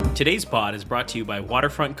Today's pod is brought to you by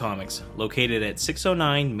Waterfront Comics, located at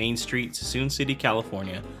 609 Main Street, Suisun City,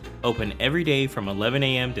 California. Open every day from 11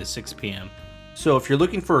 a.m. to 6 p.m. So if you're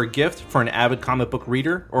looking for a gift for an avid comic book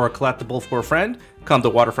reader or a collectible for a friend, come to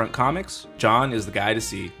Waterfront Comics. John is the guy to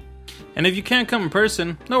see. And if you can't come in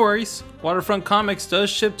person, no worries. Waterfront Comics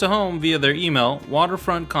does ship to home via their email,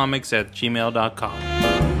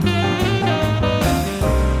 waterfrontcomics@gmail.com.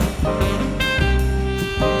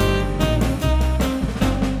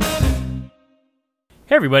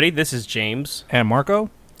 Hey everybody, this is James. And Marco.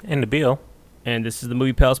 And Nabil. And this is the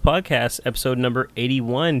Movie Pals Podcast, episode number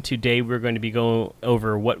 81. Today we're going to be going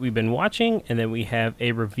over what we've been watching, and then we have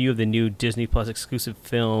a review of the new Disney Plus exclusive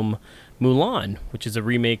film, Mulan, which is a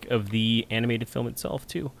remake of the animated film itself,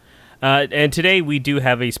 too. And today we do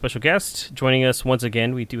have a special guest joining us once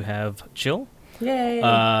again. We do have Jill. Yay!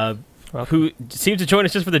 Who seems to join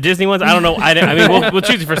us just for the Disney ones. I don't know. I mean, we'll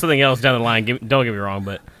choose you for something else down the line. Don't get me wrong,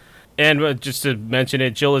 but... And just to mention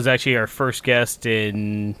it, Jill is actually our first guest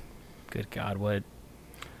in, good God, what,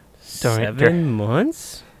 7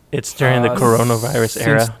 months? It's during the coronavirus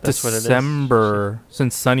era. That's what it is. December,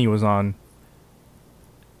 since Sunny was on.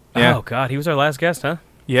 Yeah. Oh, God, he was our last guest, huh?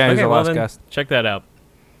 Yeah, he was our last guest. Check that out.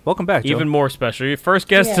 Welcome back, Jill. Even more special. Your first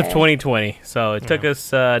guest of 2020. So it took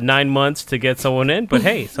us 9 months to get someone in, but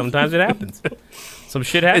hey, sometimes it happens. Some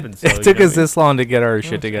shit happens. It took us this long to get our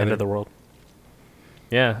shit together. End of the world.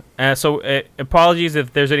 Yeah, so apologies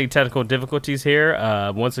if there's any technical difficulties here.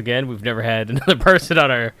 Once again, we've never had another person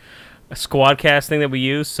on our squad cast thing that we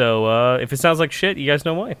use, so if it sounds like shit, you guys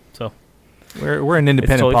know why. So we're an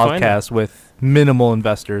independent totally podcast with minimal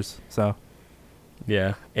investors, so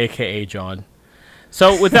yeah, aka John.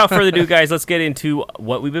 So without further ado, guys, let's get into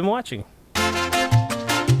what we've been watching.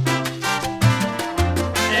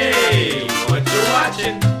 Hey, what you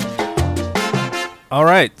watching? All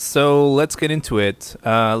right, so let's get into it.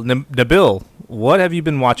 Nabil, what have you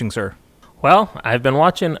been watching, sir? Well, I've been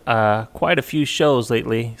watching quite a few shows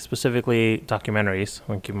lately, specifically documentaries.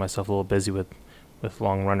 I'm keeping myself a little busy with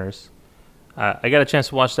long runners. I got a chance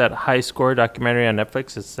to watch that High Score documentary on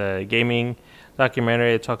Netflix. It's a gaming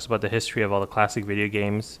documentary. It talks about the history of all the classic video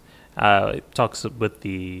games. It talks with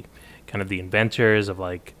the kind of the inventors of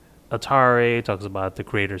like Atari, talks about the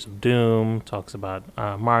creators of Doom, talks about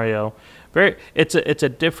Mario. It's a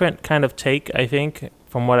different kind of take, I think,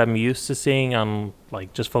 from what I'm used to seeing on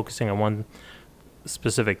like just focusing on one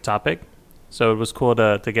specific topic. So it was cool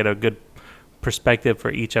to get a good perspective for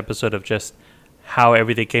each episode of just how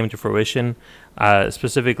everything came to fruition.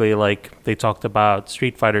 Specifically, like they talked about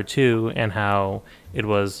Street Fighter 2 and how it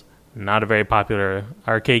was not a very popular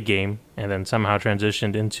arcade game, and then somehow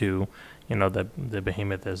transitioned into the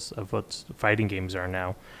behemoth of what fighting games are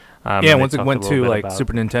now. Once it went to like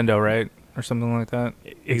Super Nintendo, right? Or something like that.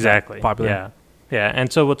 Exactly. Popular. Yeah.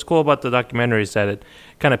 And so what's cool about the documentary is that it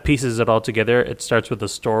kind of pieces it all together. It starts with the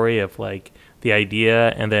story of like the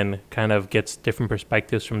idea, and then kind of gets different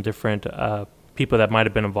perspectives from different people that might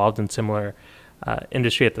have been involved in similar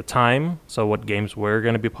industry at the time. So what games were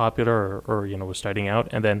going to be popular or were starting out,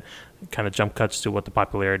 and then kind of jump cuts to what the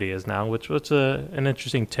popularity is now, which was an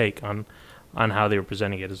interesting take on how they were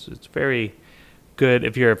presenting it. It's very good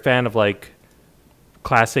if you're a fan of like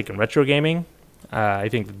classic and retro gaming. I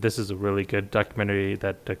think that this is a really good documentary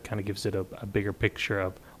that kind of gives it a bigger picture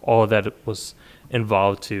of all that was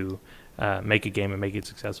involved to make a game and make it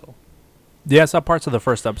successful. Yeah, I saw parts of the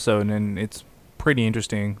first episode, and it's pretty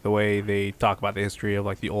interesting the way they talk about the history of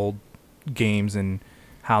like the old games and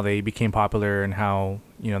how they became popular and how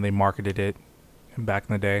they marketed it back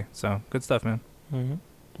in the day. So good stuff, man. Mm-hmm.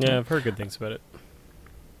 Yeah, I've heard good things about it.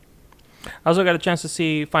 I also got a chance to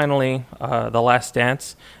see, finally, The Last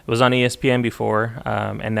Dance. It was on ESPN before,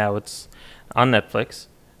 and now it's on Netflix.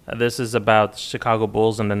 This is about the Chicago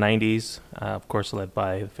Bulls in the 90s, of course led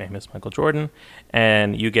by the famous Michael Jordan.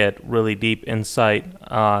 And you get really deep insight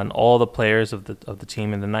on all the players of the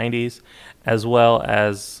team in the 90s, as well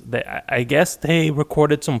as, I guess they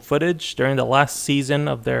recorded some footage during the last season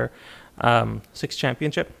of their sixth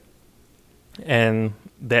championship. And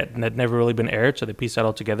that had never really been aired, so they pieced that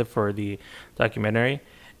all together for the documentary.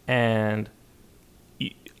 And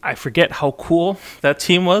I forget how cool that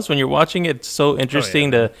team was when you're watching it. It's so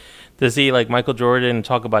interesting to see like Michael Jordan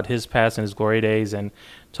talk about his past and his glory days, and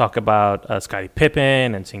talk about Scottie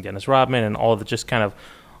Pippen and seeing Dennis Rodman and all the just kind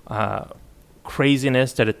of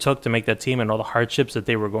craziness that it took to make that team and all the hardships that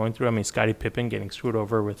they were going through. I mean, Scottie Pippen getting screwed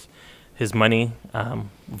over with his money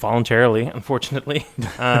voluntarily, unfortunately.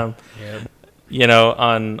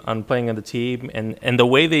 on playing on the team, and the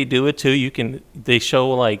way they do it too. They show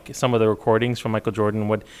like some of the recordings from Michael Jordan,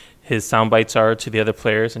 what his sound bites are to the other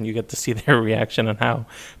players, and you get to see their reaction on how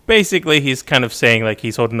basically he's kind of saying like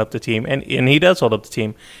he's holding up the team, and he does hold up the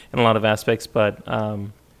team in a lot of aspects, but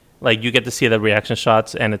like you get to see the reaction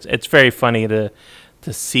shots, and it's very funny to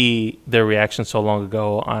see their reaction so long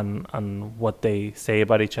ago on what they say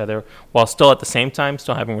about each other, while still at the same time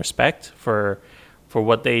still having respect for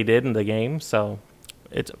what they did in the game. So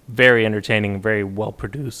it's very entertaining, very well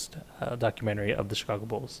produced documentary of the Chicago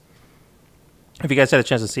Bulls. Have you guys had a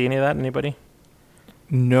chance to see any of that? Anybody?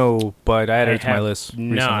 No, but I added it to my list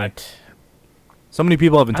recently. Not. So many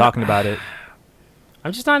people have been talking about it.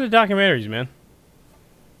 I'm just not into documentaries, man.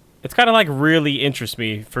 It's kind of like really interests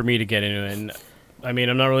me for me to get into it. And I mean,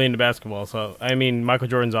 I'm not really into basketball, so I mean, Michael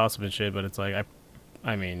Jordan's awesome and shit, but it's like,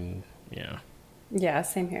 I mean, yeah. Yeah,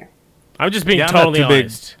 same here. I'm just being totally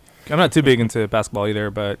honest. I'm not too big into basketball either,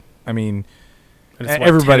 but I mean, What,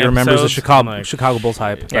 everybody 10 remembers the episodes? Chicago Bulls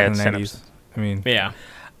hype back in the 10 '90s. episodes. I mean, Yeah. it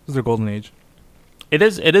was their golden age. It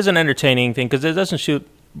is an entertaining thing because it doesn't shoot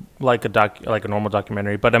like a normal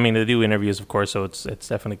documentary, but I mean they do interviews, of course, so it's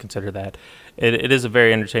definitely considered that. It is a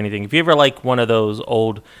very entertaining thing. If you ever like one of those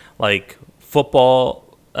old like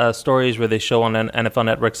football stories where they show on NFL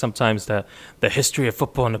Network sometimes the history of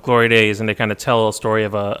football in the glory days, and they kind of tell a story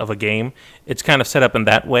of a game. It's kind of set up in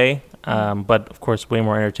that way, but of course way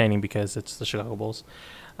more entertaining because it's the Chicago Bulls.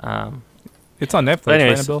 It's on Netflix, But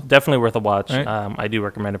anyways, right, Bill? definitely worth a watch. Right. I do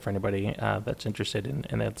recommend it for anybody that's interested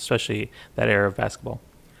in that, especially that era of basketball.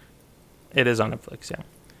 It is on Netflix, yeah.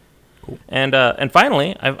 Cool. And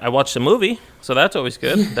finally, I watched a movie, so that's always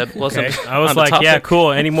good. That wasn't. Okay. I was on the like, yeah, topic.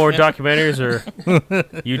 cool. Any more documentaries or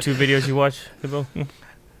YouTube videos you watch, Bill?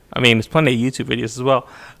 I mean, there's plenty of YouTube videos as well.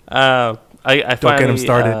 I Don't get 'em finally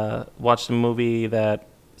started. watched a movie that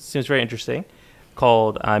seems very interesting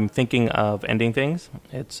called I'm Thinking of Ending Things.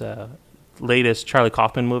 It's latest Charlie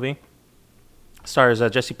Kaufman movie. Stars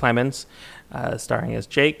Jesse Plemons, starring as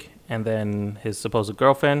Jake, and then his supposed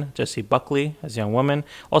girlfriend, Jessie Buckley, as a young woman.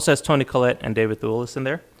 Also has Toni Collette and David Thewlis in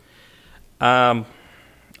there. I'm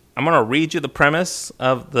going to read you the premise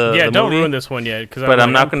of the Don't movie, ruin this one yet. but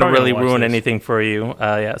I'm not going to really ruin anything for you.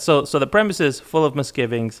 So the premise is full of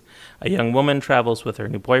misgivings. A young woman travels with her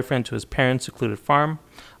new boyfriend to his parents' secluded farm.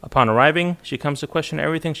 Upon arriving, she comes to question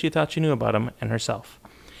everything she thought she knew about him and herself.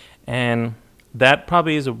 And that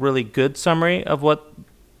probably is a really good summary of what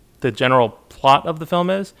the general plot of the film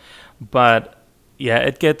is. But yeah,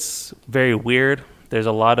 it gets very weird. There's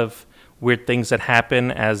a lot of weird things that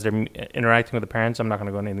happen as they're interacting with the parents. I'm not going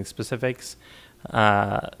to go into any specifics.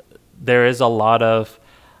 There is a lot of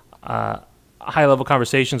high-level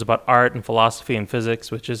conversations about art and philosophy and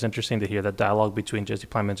physics, which is interesting to hear that dialogue between Jesse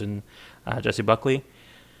Plemons and Jessie Buckley.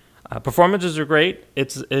 Performances are great.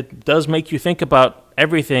 It does make you think about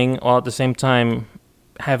everything while at the same time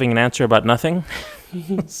having an answer about nothing.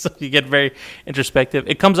 So you get very introspective.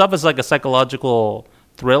 It comes off as like a psychological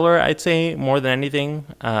thriller, I'd say, more than anything.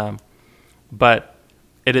 But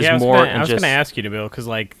it is more. I was going to ask you to, Bill, because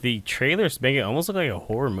like the trailers make it almost look like a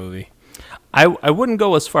horror movie. I wouldn't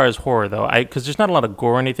go as far as horror though, because there's not a lot of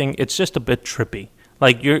gore or anything. It's just a bit trippy.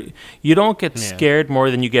 Like you don't get scared more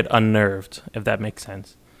than you get unnerved, if that makes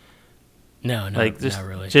sense. No, like not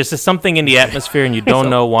really. Just there's something in the atmosphere and you don't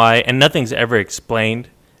know why, and nothing's ever explained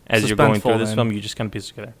as you're going through this film. You just kind of piece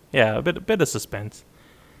it together. Yeah, a bit of suspense.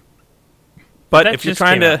 But if you're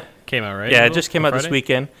trying to came out right? Yeah, it just came out this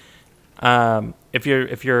weekend. If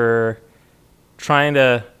you're trying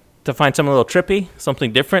to find something a little trippy,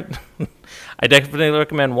 something different, I definitely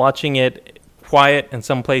recommend watching it quiet in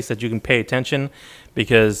some place that you can pay attention,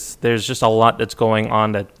 because there's just a lot that's going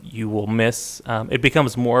on that you will miss. It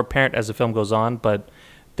becomes more apparent as the film goes on, but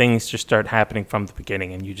things just start happening from the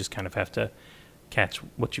beginning, and you just kind of have to catch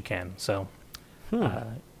what you can. So,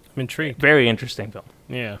 I'm intrigued. Very interesting film.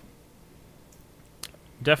 Yeah.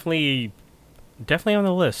 Definitely on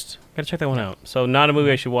the list. Gotta check that one out. So not a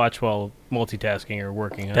movie I should watch while multitasking or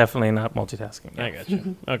working. Huh? Definitely not multitasking. I got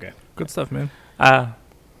you. Okay. Good stuff, man.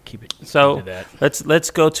 Keep it. So keep it that. let's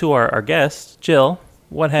go to our guest, Jill.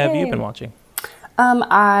 What have you been watching?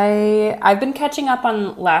 I've been catching up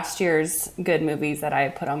on last year's good movies that I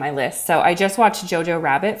put on my list. So I just watched Jojo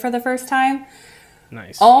Rabbit for the first time.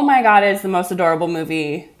 Nice. Oh my God, it's the most adorable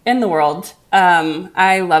movie in the world.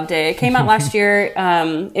 I loved it. It came out last year.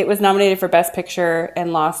 It was nominated for Best Picture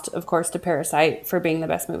and lost, of course, to Parasite for being the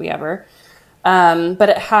best movie ever. But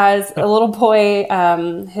it has a little boy.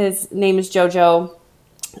 His name is Jojo.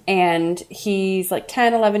 And he's like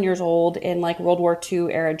 10, 11 years old in like World War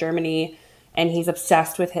II era Germany. and he's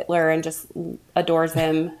obsessed with Hitler and just adores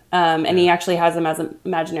him. And he actually has him as an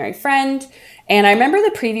imaginary friend. And I remember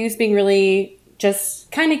the previews being really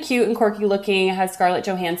just kind of cute and quirky looking. It has Scarlett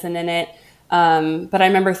Johansson in it. But I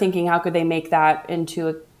remember thinking, how could they make that into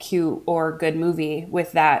a cute or good movie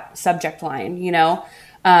with that subject line, you know?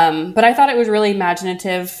 But I thought it was really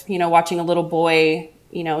imaginative, you know, watching a little boy,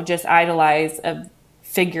 you know, just idolize a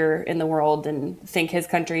figure in the world and think his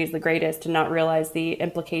country is the greatest and not realize the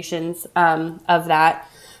implications of that.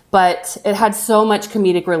 But it had so much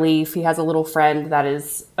comedic relief. He has a little friend that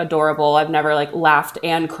is adorable. I've never like laughed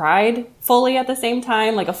and cried fully at the same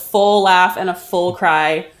time, like a full laugh and a full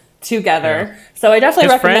cry together. Yeah. So I definitely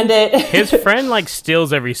recommend it. His friend like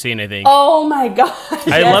steals every scene, I think. Oh my god.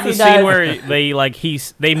 I love the scene where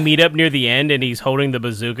they meet up near the end and he's holding the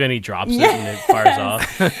bazooka and he drops it and it fires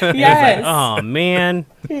off. Yes. Like, oh man.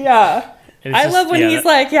 Yeah. I just, love when he's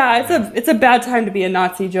like, it's a bad time to be a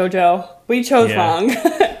Nazi, Jojo. We chose wrong.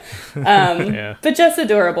 But just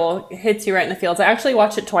adorable. It hits you right in the feels. I actually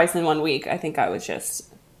watched it twice in 1 week. I think I was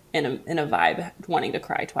just in a vibe, wanting to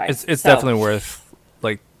cry twice. It's definitely worth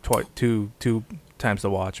like two times to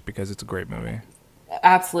watch because it's a great movie.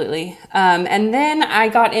 Absolutely. And then I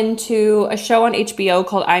got into a show on HBO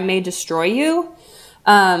called I May Destroy You.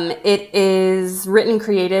 It is written and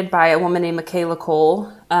created by a woman named Michaela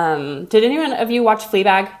Cole. Did anyone of you watch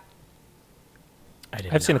Fleabag?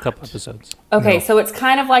 I've seen a couple episodes. Okay, No. so it's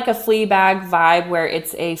kind of like a Fleabag vibe where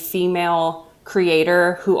it's a female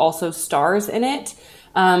creator who also stars in it.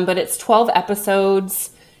 But it's 12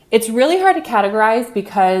 episodes. It's really hard to categorize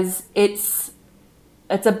because it's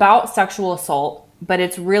about sexual assault, but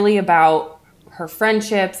it's really about her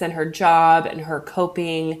friendships and her job and her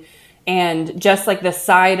coping and just like the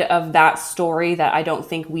side of that story that I don't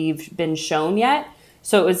think we've been shown yet.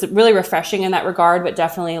 So it was really refreshing in that regard, but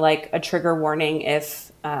definitely like a trigger warning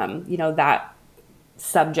if, that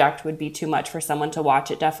subject would be too much for someone to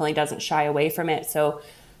watch. It definitely doesn't shy away from it. So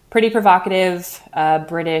pretty provocative,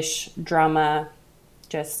 British drama,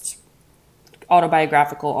 just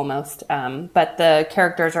autobiographical almost. But the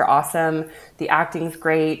characters are awesome. The acting's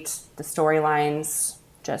great. The storylines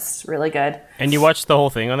just really good. And you watched the whole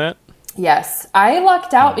thing on that? Yes. I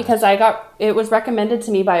lucked out because it was recommended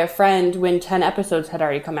to me by a friend when 10 episodes had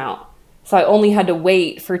already come out. So I only had to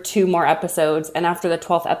wait for 2 more episodes. And after the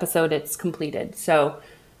 12th episode, it's completed. So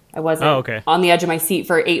I wasn't on the edge of my seat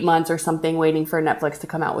for 8 months or something waiting for Netflix to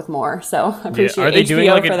come out with more. So I appreciate Are they HBO doing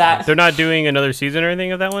like for that. They're not doing another season or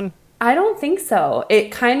anything of that one? I don't think so.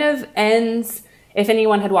 It kind of ends, if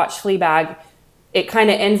anyone had watched Fleabag, it kind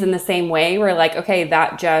of ends in the same way where like, okay,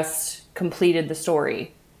 that just completed the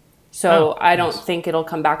story. So I don't think it'll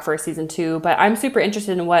come back for a season 2, but I'm super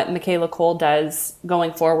interested in what Michaela Cole does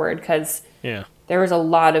going forward because there was a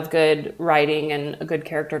lot of good writing and a good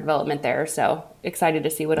character development there. So excited to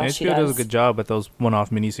see what else she does. HBO does a good job at those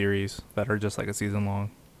one-off miniseries that are just like a season long.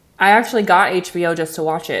 I actually got HBO just to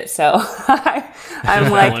watch it, so I'm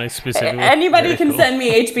like, anybody can send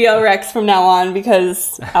me HBO Rex from now on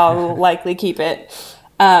because I'll likely keep it.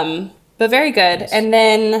 But very good. Nice. And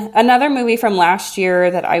then another movie from last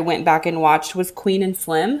year that I went back and watched was Queen and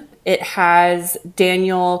Slim. It has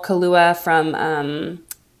Daniel Kaluuya from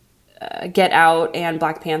Get Out and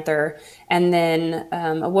Black Panther, and then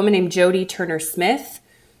a woman named Jodie Turner-Smith,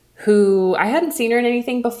 who I hadn't seen her in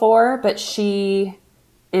anything before, but she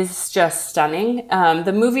is just stunning.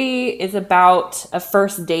 The movie is about a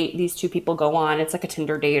first date these two people go on. It's like a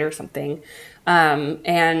Tinder date or something.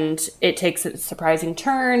 And it takes a surprising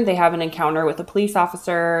turn. They have an encounter with a police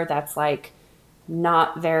officer that's like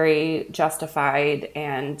not very justified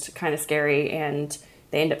and kind of scary. And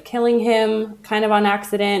they end up killing him kind of on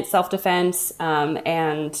accident, self-defense.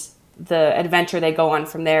 And the adventure they go on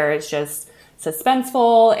from there is just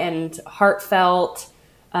suspenseful and heartfelt.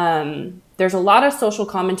 There's a lot of social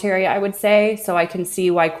commentary, I would say, so I can see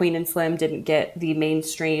why Queen and Slim didn't get the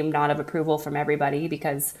mainstream nod of approval from everybody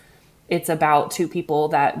because it's about two people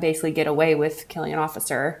that basically get away with killing an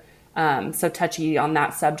officer. So touchy on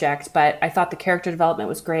that subject, but I thought the character development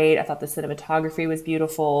was great. I thought the cinematography was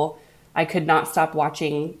beautiful. I could not stop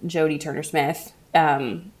watching Jodie Turner-Smith.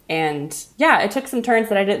 And yeah, it took some turns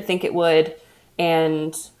that I didn't think it would,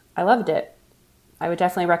 and I loved it. I would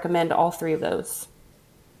definitely recommend all 3 of those.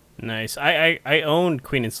 Nice. I own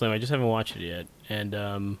Queen and Slim. I just haven't watched it yet. And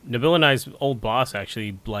Nabil and I's old boss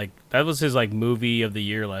actually that was his movie of the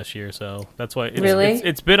year last year. So that's why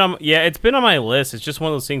it's been on my list. It's just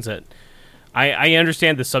one of those things that I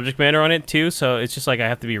understand the subject matter on it too. So it's just I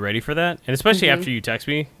have to be ready for that. And especially after you text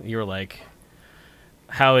me, you were like,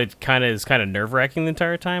 how it is kind of nerve wracking the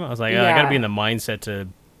entire time. I was like, I got to be in the mindset to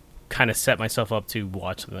kind of set myself up to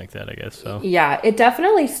watch something like that, I guess. So Yeah, it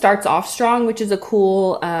definitely starts off strong, which is a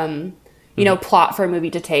cool, plot for a movie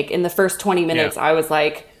to take. In the first 20 minutes, Yeah. I was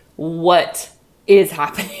like, what is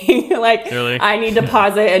happening? Like, Really? I need to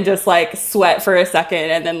pause it and just like sweat for a second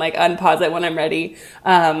and then like unpause it when I'm ready.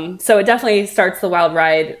 So it definitely starts the wild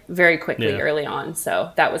ride very quickly early on.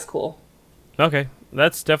 So that was cool. okay,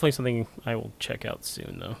 that's definitely something I will check out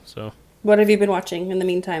soon, though. So What have you been watching in the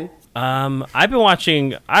meantime? I've been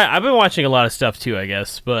watching a lot of stuff too, I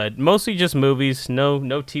guess, but mostly just movies. No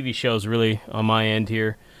TV shows really on my end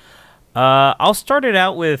here. I'll start it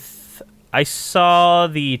out with, I saw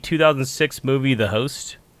the 2006 movie The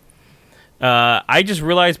Host. I just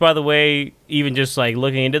realized, by the way, even just like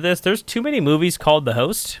looking into this, there's too many movies called The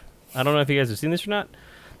Host. I don't know if you guys have seen this or not.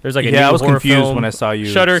 There's like a new I was horror confused film, when I saw you.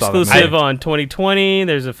 Shudder saw the exclusive movie. on 2020.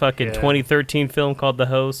 There's a fucking Yeah. 2013 film called The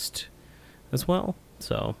Host as well.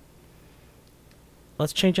 So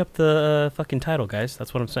let's change up the fucking title, guys.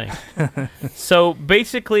 That's what I'm saying. So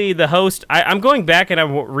basically, The Host. I'm going back and I'm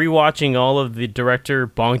rewatching all of the director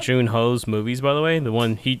Bong Joon-ho's movies. By the way, the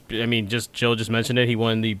one Jill just mentioned it. He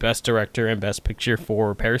won the best director and best picture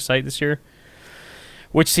for Parasite this year,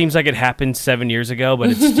 which seems like it happened 7 years ago, but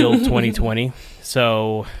it's still 2020.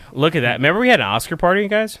 So look at that. Remember we had an Oscar party,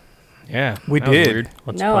 guys? Yeah, We that was did. weird.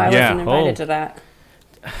 No, I Yeah. wasn't invited Oh. to that.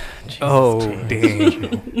 Oh, dang.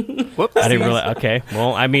 Whoops. I didn't realize. Okay,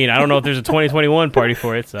 well, I mean, I don't know if there's a 2021 party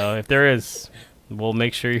for it, so if there is, we'll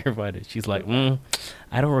make sure you're invited. She's like,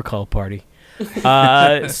 I don't recall a party.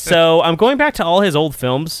 So I'm going back to all his old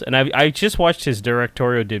films, and I just watched his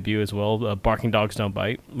directorial debut as well, Barking Dogs Don't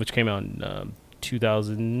Bite, which came out in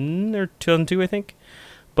 2000 or 2002, I think.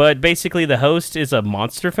 But basically, The Host is a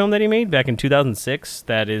monster film that he made back in 2006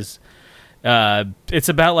 that is... it's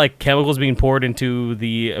about like chemicals being poured into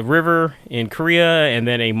the river in Korea, and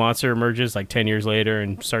then a monster emerges like 10 years later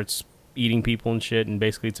and starts eating people and shit. And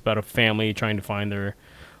basically, it's about a family trying to find their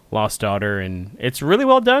lost daughter, and it's really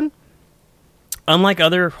well done. Unlike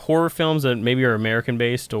other horror films that maybe are American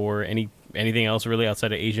based or anything else really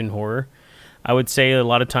outside of Asian horror, I would say a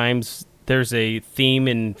lot of times there's a theme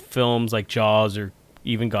in films like Jaws or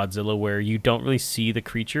even Godzilla where you don't really see the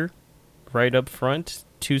creature right up front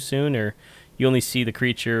too soon, or you only see the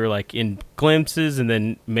creature like in glimpses, and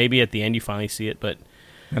then maybe at the end you finally see it. But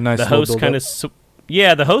A nice the little host kind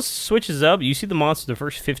build-up. of the host switches up. You see the monster the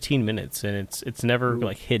first 15 minutes, and it's never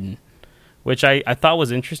like hidden, which I thought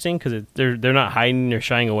was interesting because they're not hiding or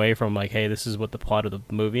shying away from like, hey, this is what the plot of the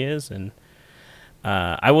movie is. And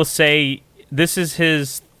I will say this is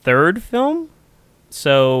his third film,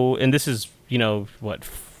 so, and this is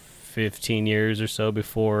 15 years or so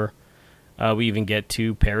before we even get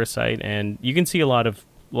to Parasite, and you can see a lot of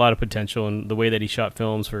potential in the way that he shot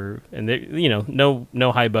films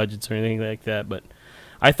no high budgets or anything like that. But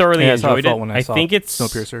I thoroughly That's how I enjoyed felt it. when I saw think it's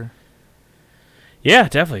Snowpiercer. Yeah,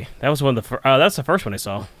 definitely. That was one of the that's the first one I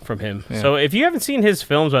saw from him. Yeah. So if you haven't seen his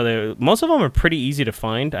films, most of them are pretty easy to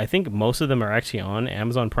find. I think most of them are actually on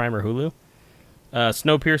Amazon Prime or Hulu.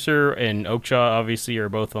 Snowpiercer and Oakjaw obviously are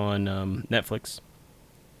both on Netflix.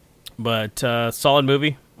 But solid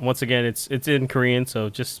movie. Once again, it's in Korean, so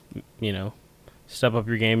just step up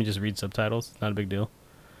your game and just read subtitles. It's not a big deal.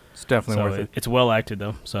 It's definitely worth it. It's well acted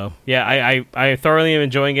though. So yeah, I thoroughly am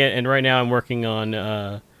enjoying it, and right now I'm working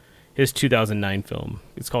on his 2009 film.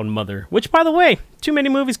 It's called Mother, which, by the way, too many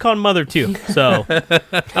movies called Mother too. So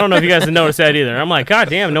I don't know if you guys have noticed that either. I'm like, God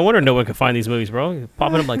damn, no wonder no one can find these movies, bro.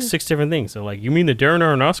 Popping up like 6 different things. So like, you mean the Darren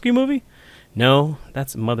Aronofsky movie? No,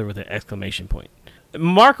 that's Mother with an exclamation point.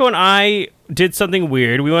 Marco and I did something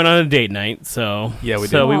weird. We went on a date night. So Yeah, we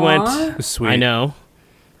So did. we went. Aw. It was sweet. I know.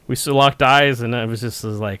 We still locked eyes, and I was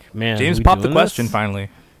like, man. James we popped the doing question this? finally.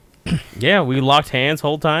 Yeah, we locked hands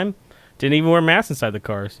whole time. Didn't even wear masks inside the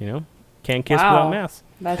cars. Can't kiss Wow. without masks.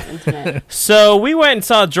 That's intimate. So we went and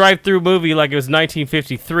saw a drive-through movie like it was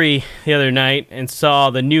 1953 the other night, and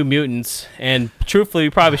saw The New Mutants. And truthfully, we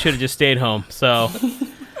probably should have just stayed home. So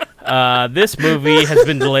this movie has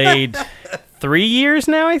been delayed 3 years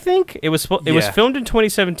now. I think it was filmed in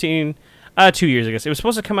 2017. 2 years, I guess. It was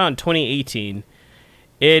supposed to come out in 2018.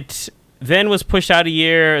 It then was pushed out a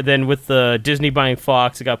year. Then with the Disney buying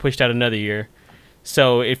Fox, it got pushed out another year.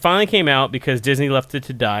 So it finally came out because Disney left it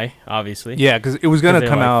to die, obviously. Yeah, because it was going to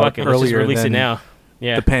come out Fuck it, let's just earlier release it than now.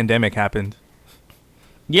 Yeah. the pandemic happened.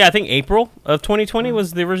 Yeah, I think April of 2020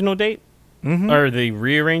 was the original date. Mm-hmm. Or the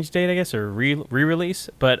rearranged date, I guess, or re-release.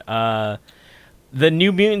 But The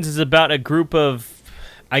New Mutants is about a group of,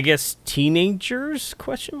 I guess, teenagers,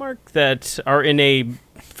 that are in a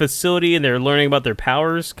facility and they're learning about their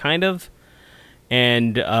powers, kind of.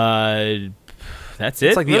 And that's it.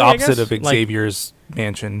 It's like the really, I opposite guess? of Xavier's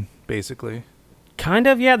mansion, basically. Kind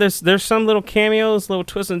of, yeah. There's some little cameos, little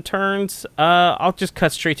twists and turns. I'll just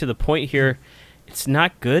cut straight to the point here. It's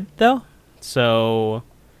not good though, so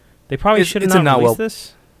they probably should have not released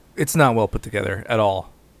this. It's not well put together at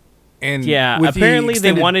all. And yeah, apparently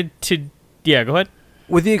they wanted to. Yeah, go ahead.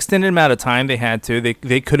 With the extended amount of time they had to,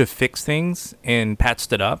 they could have fixed things and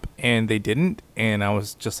patched it up, and they didn't. And I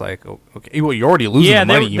was just like, oh, okay, well, you're already losing the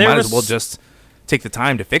money. You might as well just take the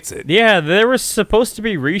time to fix it. Yeah, there was supposed to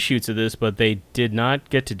be reshoots of this, but they did not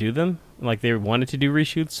get to do them. Like, they wanted to do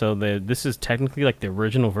reshoots, so this is technically like the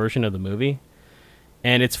original version of the movie.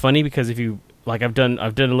 And it's funny because if you like, I've done a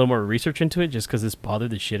little more research into it just because this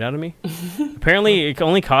bothered the shit out of me. Apparently, it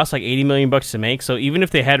only cost like $80 million to make. So even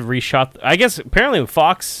if they had reshot, I guess apparently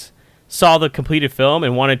Fox saw the completed film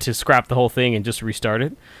and wanted to scrap the whole thing and just restart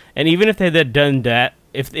it. And even if they had done that,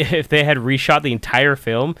 if they had reshot the entire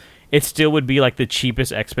film, it still would be like the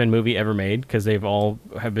cheapest X-Men movie ever made because they've all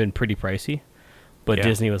have been pretty pricey. But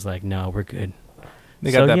Disney was like, no, we're good.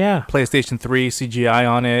 They got PlayStation 3 CGI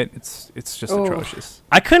on it. It's just atrocious.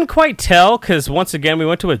 I couldn't quite tell because once again we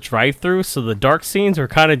went to a drive-through, so the dark scenes were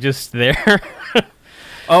kind of just there.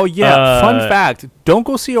 Oh yeah, fun fact: don't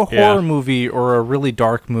go see a horror movie or a really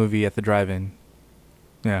dark movie at the drive-in.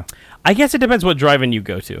 Yeah, I guess it depends what drive-in you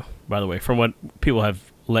go to. By the way, from what people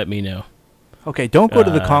have let me know. Okay, don't go to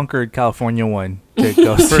the Concord, California one to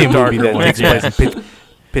go see a movie that takes place in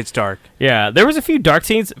pitch dark. Yeah, there was a few dark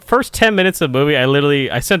scenes. First 10 minutes of the movie,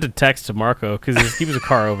 I sent a text to Marco because he was a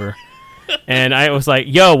car over. And I was like,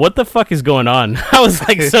 yo, what the fuck is going on? I was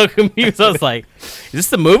like so confused. I was like, is this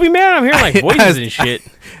the movie, man? I'm hearing like voices and shit.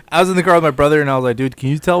 I was in the car with my brother and I was like, dude, can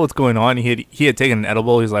you tell what's going on? He had taken an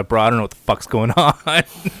edible. He's like, bro, I don't know what the fuck's going on.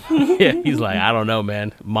 Yeah, he's like, I don't know,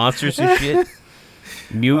 man. Monsters and shit.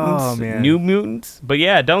 Mutants. New mutants. But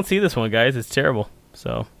yeah, don't see this one, guys. It's terrible.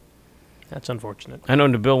 So that's unfortunate. I know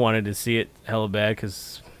Nabil wanted to see it hella bad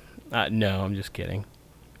because, no, I'm just kidding.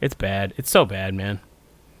 It's bad. It's so bad, man.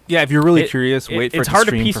 Yeah, if you're really curious, wait for it to It's hard to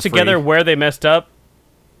stream piece for together free. where they messed up.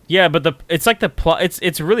 Yeah, but it's like the plot.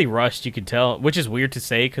 It's really rushed. You can tell, which is weird to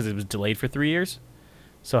say because it was delayed for 3 years.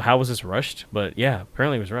 So how was this rushed? But yeah,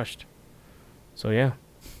 apparently it was rushed. So yeah.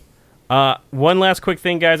 One last quick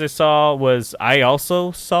thing, guys. I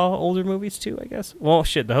also saw older movies too. I guess. Well,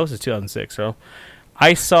 shit. The Host is 2006, so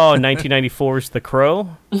I saw 1994's The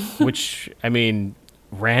Crow, which I mean.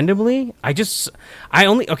 Randomly,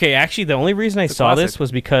 actually the only reason I saw this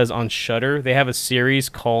was because on Shudder they have a series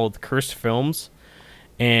called Cursed Films,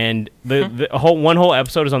 and the whole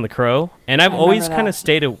episode is on The Crow, and I've always kind of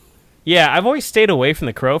I've always stayed away from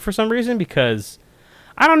The Crow for some reason because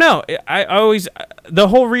I don't know, the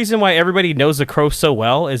whole reason why everybody knows The Crow so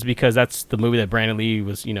well is because that's the movie that Brandon Lee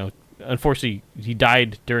was, unfortunately he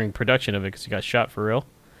died during production of it because he got shot for real.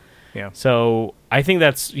 Yeah. So I think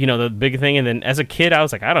that's, the big thing. And then as a kid, I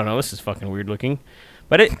was like, I don't know, this is fucking weird looking.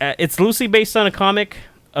 But it's loosely based on a comic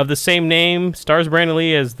of the same name, stars Brandon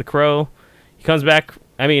Lee as the Crow. He comes back.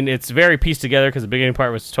 I mean, it's very pieced together because the beginning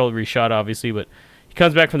part was totally reshot, obviously. But he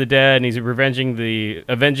comes back from the dead and he's avenging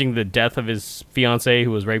the death of his fiancée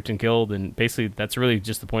who was raped and killed. And basically, that's really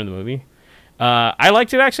just the point of the movie. I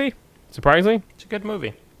liked it, actually, surprisingly. It's a good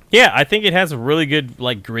movie. Yeah, I think it has a really good,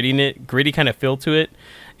 like, gritty kind of feel to it.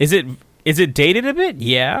 Is it dated a bit?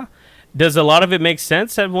 Yeah. Does a lot of it make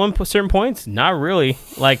sense at certain points? Not really.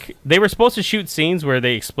 Like, they were supposed to shoot scenes where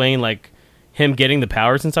they explain, like, him getting the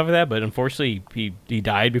powers and stuff like that, but unfortunately he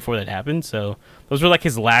died before that happened, so those were, like,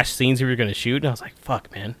 his last scenes he was going to shoot, and I was like,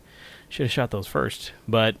 fuck, man. Should have shot those first.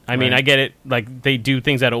 But, I mean, I get it. Like, they do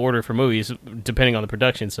things out of order for movies, depending on the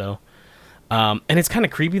production, so. And it's kind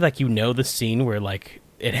of creepy, like, the scene where, like,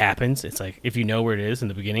 it happens. It's like, if you know where it is in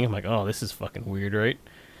the beginning, I'm like, oh, this is fucking weird, right?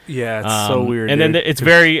 Yeah, it's so weird. And then it's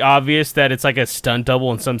very obvious that it's like a stunt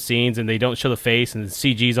double in some scenes, and they don't show the face, and the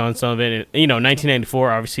CG's on some of it. And,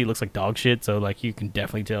 1994 obviously looks like dog shit, so like you can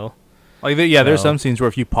definitely tell. Like, there's some scenes where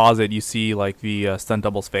if you pause it, you see like the stunt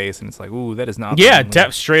double's face, and it's like, ooh, that is not. Yeah,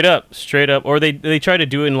 straight up. Or they try to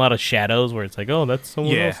do it in a lot of shadows, where it's like, oh, that's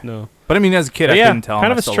someone else. No, but I mean, as a kid, I couldn't tell.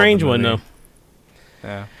 Kind of a strange one though.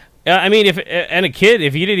 Yeah. I mean, if a kid,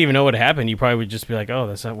 if you didn't even know what happened, you probably would just be like, oh,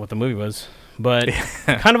 that's not what the movie was. But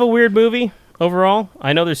kind of a weird movie overall.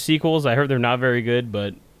 I know there's sequels. I heard they're not very good,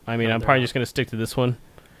 but I mean, I'm probably just going to stick to this one.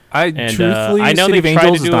 Truthfully, I know City they of tried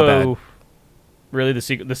Angels to is do not bad. Really,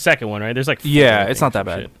 the second one, right? There's like 4, it's not that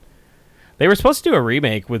bad. Shit. They were supposed to do a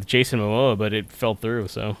remake with Jason Momoa, but it fell through,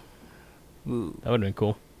 so that would have been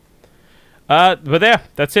cool. But yeah,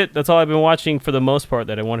 that's it. That's all I've been watching for the most part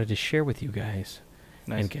that I wanted to share with you guys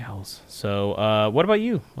and gals. So what about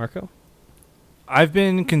you, Marco? I've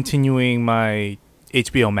been continuing my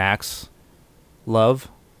HBO Max love.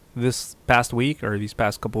 this past week, or these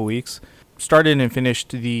past couple of weeks. Started and finished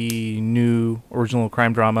the new original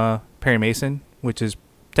crime drama Perry Mason, which is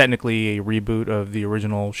technically a reboot of the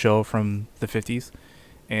original show from the 50s.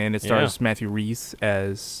 And it stars Matthew Rhys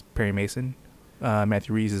as Perry Mason.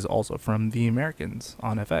 Matthew Rhys is also from The Americans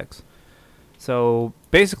on FX. So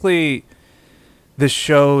basically, this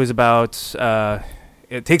show is about...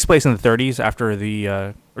 it takes place in the 30s after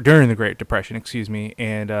or during the Great Depression, excuse me.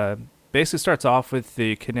 And basically starts off with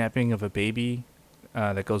the kidnapping of a baby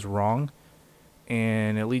that goes wrong.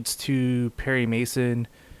 And it leads to Perry Mason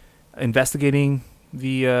investigating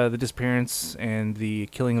the disappearance and the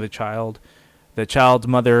killing of the child. The child's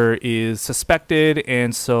mother is suspected,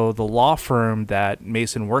 and so the law firm that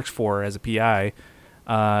Mason works for as a PI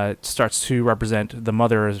starts to represent the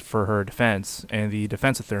mother for her defense. And the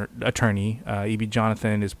defense attorney, E.B.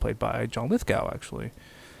 Jonathan, is played by John Lithgow, actually.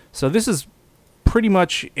 So this is pretty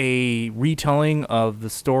much a retelling of the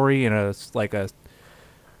story in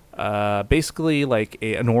basically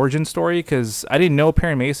an origin story, because I didn't know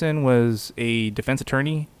Perry Mason was a defense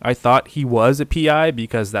attorney. I thought he was a PI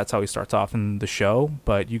because that's how he starts off in the show,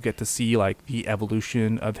 but you get to see like the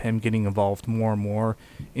evolution of him getting involved more and more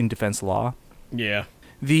in defense law. Yeah.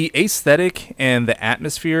 The aesthetic and the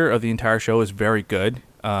atmosphere of the entire show is very good.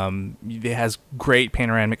 It has great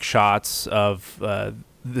panoramic shots of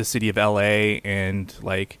the city of LA, and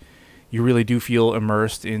like you really do feel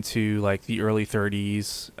immersed into like the early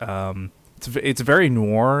 30s. It's very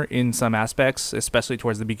noir in some aspects, especially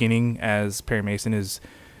towards the beginning as Perry Mason is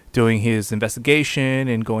doing his investigation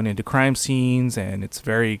and going into crime scenes, and it's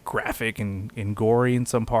very graphic and gory in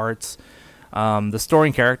some parts. The story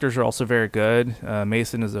and characters are also very good.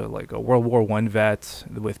 Mason is a World War I vet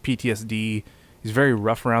with PTSD. He's very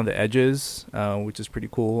rough around the edges, which is pretty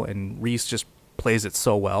cool, and Rhys just plays it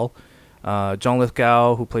so well. John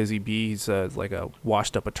Lithgow, who plays EB, he's like a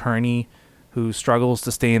washed-up attorney who struggles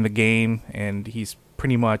to stay in the game, and he's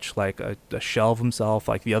pretty much like a shell of himself.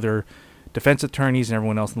 Like the other defense attorneys and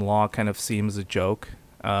everyone else in the law kind of see him as a joke.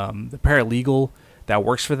 The paralegal that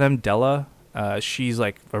works for them, Della, she's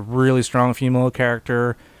like a really strong female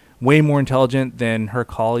character, way more intelligent than her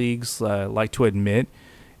colleagues like to admit.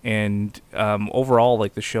 And overall,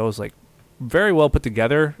 like the show is like very well put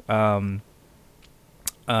together.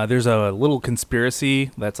 There's a little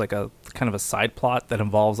conspiracy that's like a kind of a side plot that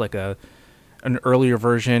involves like an earlier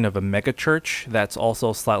version of a mega church that's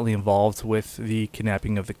also slightly involved with the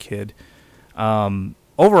kidnapping of the kid.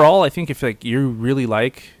 Overall, I think if like you really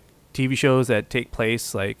like TV shows that take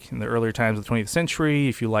place like in the earlier times of the 20th century,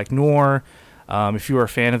 if you like noir, if you are a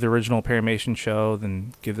fan of the original Perry Mason show,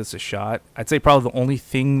 then give this a shot. I'd say probably the only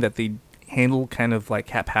thing that they handle kind of like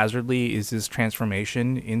haphazardly is his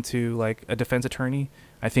transformation into like a defense attorney.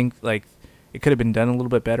 I think like it could have been done a little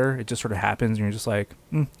bit better. It just sort of happens and you're just like,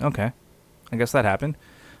 okay, I guess that happened.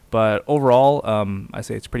 But overall, I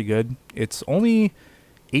say it's pretty good. It's only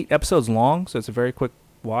 8 episodes long, so it's a very quick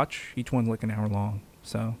watch. Each one's like an hour long.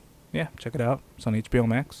 So yeah, check it out. It's on HBO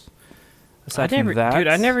Max. Aside from that, dude,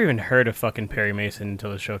 I never even heard of fucking Perry Mason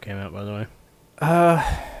until the show came out, by the way.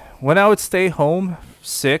 When I would stay home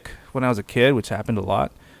sick when I was a kid, which happened a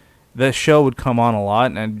lot, the show would come on a lot,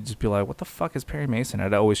 and I'd just be like, what the fuck is Perry Mason?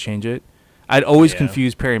 I'd always change it. I'd always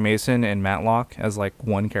confuse Perry Mason and Matlock as like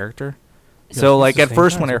one character. So like at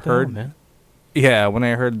first when I heard when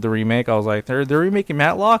I heard the remake, I was like, they're remaking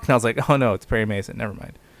Matlock? And I was like, oh no, it's Perry Mason. Never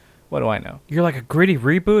mind. What do I know? You're like a gritty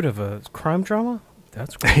reboot of a crime drama?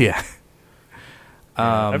 That's cool. Yeah.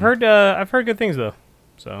 I've heard good things though.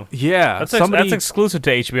 So yeah, that's exclusive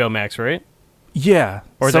to HBO Max, right? Yeah.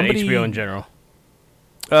 Or is it HBO in general?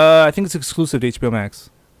 I think it's exclusive to HBO Max.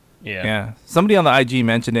 Yeah. Yeah. Somebody on the IG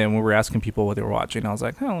mentioned it, and we were asking people what they were watching. I was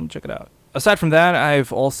like, let me check it out. Aside from that,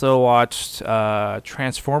 I've also watched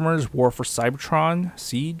Transformers: War for Cybertron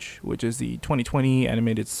Siege, which is the 2020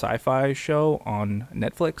 animated sci-fi show on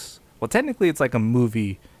Netflix. Well, technically, it's like a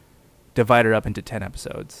movie divided up into 10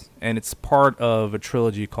 episodes, and it's part of a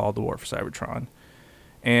trilogy called The War for Cybertron.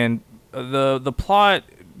 And the plot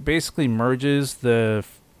basically merges the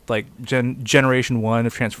generation 1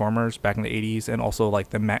 of Transformers back in the 80s and also like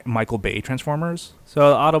the Michael Bay Transformers. So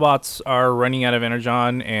the Autobots are running out of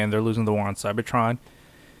energon and they're losing the war on Cybertron,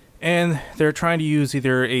 and they're trying to use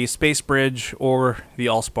either a space bridge or the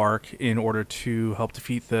Allspark in order to help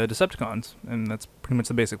defeat the Decepticons, and that's pretty much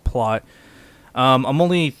the basic plot. I'm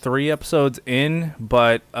only 3 episodes in,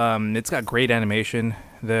 but it's got great animation.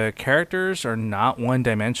 The characters are not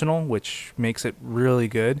one-dimensional, which makes it really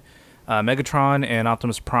good. Megatron and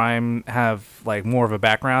Optimus Prime have like more of a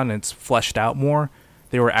background, and it's fleshed out more.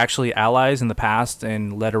 They were actually allies in the past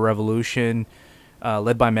and led a revolution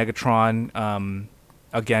led by Megatron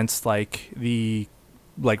against like the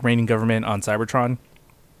reigning government on Cybertron,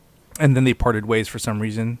 and then they parted ways for some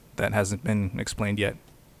reason that hasn't been explained yet,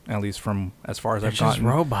 at least from as far as I've gotten. Just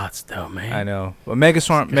robots, though, man. I know, but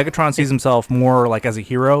Megatron sees himself more like as a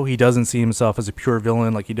hero. He doesn't see himself as a pure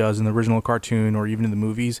villain like he does in the original cartoon or even in the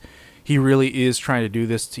movies. He really is trying to do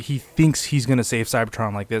this. He thinks he's going to save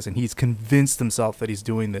Cybertron like this, and he's convinced himself that he's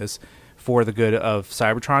doing this for the good of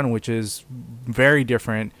Cybertron, which is very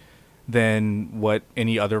different than what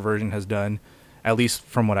any other version has done, at least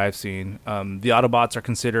from what I've seen. The Autobots are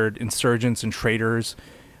considered insurgents and traitors.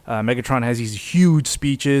 Megatron has these huge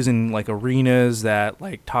speeches in like arenas that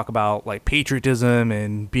like talk about like patriotism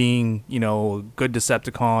and being, you know, a good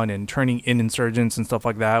Decepticon and turning in insurgents and stuff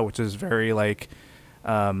like that, which is very like,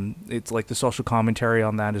 it's like the social commentary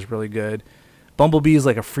on that is really good. Bumblebee is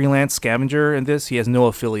like a freelance scavenger in this. He has no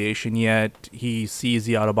affiliation yet. He sees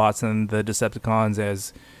the Autobots and the Decepticons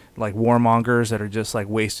as like warmongers that are just like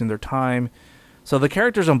wasting their time. So the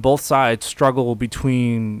characters on both sides struggle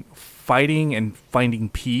between fighting and finding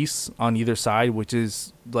peace on either side, which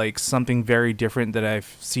is like something very different that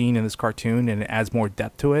I've seen in this cartoon, and it adds more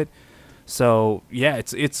depth to it. So yeah,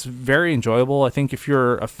 it's very enjoyable. I think if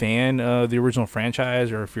you're a fan of the original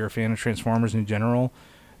franchise, or if you're a fan of Transformers in general,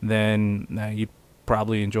 then you'd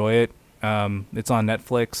probably enjoy it. It's on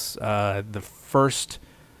Netflix. The first,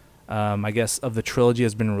 I guess, of the trilogy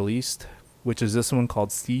has been released, which is this one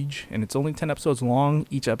called Siege, and it's only 10 episodes long.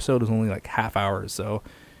 Each episode is only like half hours, so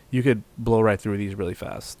you could blow right through these really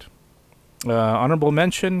fast. Honorable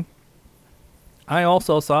mention, I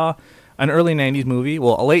also saw an early 90s movie,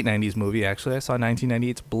 well, a late 90s movie, actually. I saw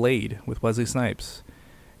 1998's Blade with Wesley Snipes.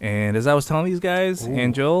 And as I was telling these guys,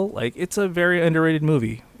 and Joel, like, it's a very underrated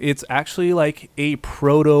movie. It's actually like a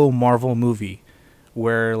proto-Marvel movie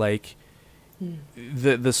where, like,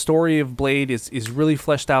 the story of Blade is really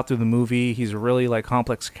fleshed out through the movie. He's a really, like,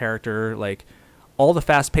 complex character. Like, all the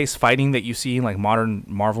fast-paced fighting that you see in, like, modern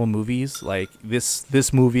Marvel movies, like,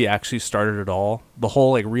 this movie actually started it all. The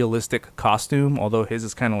whole, like, realistic costume, although his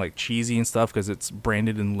is kind of, like, cheesy and stuff because it's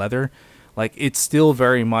branded in leather, like, it's still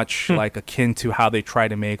very much, like, akin to how they try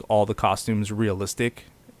to make all the costumes realistic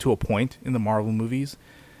to a point in the Marvel movies.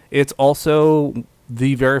 It's also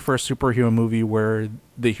the very first superhero movie where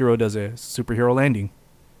the hero does a superhero landing,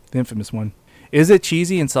 the infamous one. Is it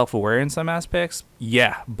cheesy and self-aware in some aspects?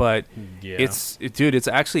 Yeah, but it's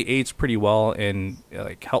actually aged pretty well and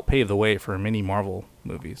like helped pave the way for many Marvel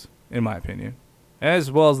movies, in my opinion, as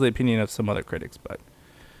well as the opinion of some other critics. But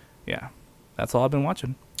yeah, that's all I've been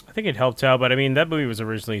watching. I think it helped out, but I mean, that movie was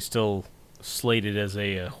originally still slated as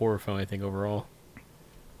a horror film, I think, overall.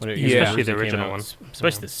 Especially the original one.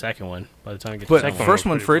 Especially the second one, by the time it gets to the the second first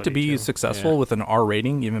one. one, for it to be successful with an R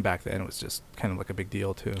rating, even back then, it was just kind of like a big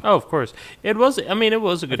deal, too. Oh, of course. It was, I mean, it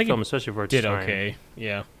was a good film, especially for its did time. Okay,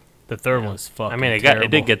 yeah. The third one was fucking I mean, terrible. it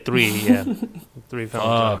did get 3 films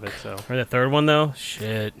out of it, so. Or the third one, though?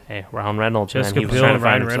 Shit. Hey, Ryan Reynolds, Jessica man, he was Biel trying to and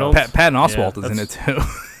find Ryan himself. Reynolds? Patton Oswalt is in it, too.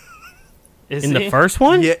 Is in he? the first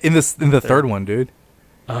one? Yeah, in the third one, dude.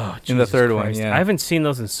 Oh, Jesus in the third Christ. one, yeah. I haven't seen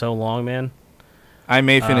those in so long, man. I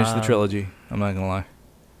may finish the trilogy. I'm not gonna lie.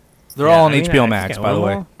 They're all on HBO Max, by the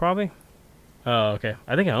way. All, probably. Oh, okay.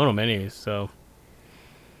 I think I own them anyways. So,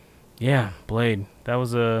 yeah, Blade. That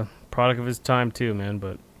was a product of his time too, man.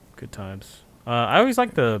 But good times. I always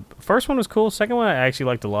liked the first one was cool. Second one I actually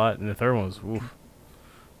liked a lot, and the third one was oof.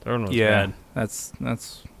 Third one was bad. That's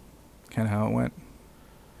kind of how it went.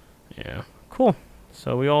 Yeah, cool.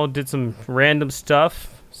 So we all did some random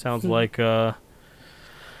stuff. Sounds like good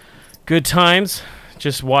times.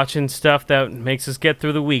 Just watching stuff that makes us get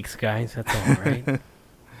through the weeks, guys. That's all right.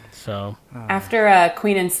 So after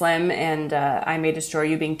Queen and Slim and I May Destroy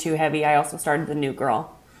You being too heavy, I also started The New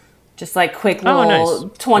Girl. Just like quick little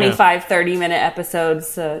 25, 30-minute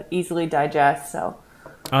episodes to easily digest. So.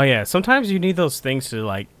 Oh, yeah. Sometimes you need those things to,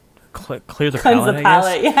 like, clear the Cleanse palate, the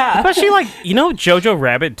palate, yeah. Especially, like, Jojo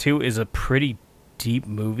Rabbit 2 is a pretty deep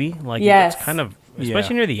movie. Like, yes. It's kind of,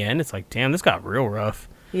 especially near the end, it's like, damn, this got real rough.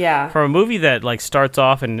 Yeah. For a movie that, like, starts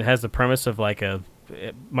off and has the premise of, like,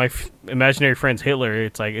 my imaginary friend's Hitler,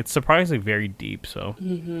 it's, like, it's surprisingly very deep, so.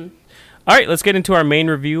 Mm-hmm. All right, let's get into our main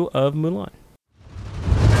review of Mulan.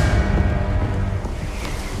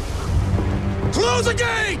 Close the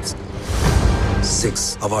gates!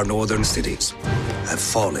 6 of our northern cities have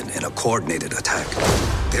fallen in a coordinated attack.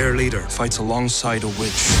 Their leader fights alongside a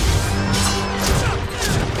witch.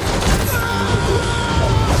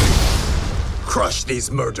 Crush these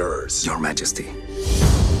murderers, Your Majesty.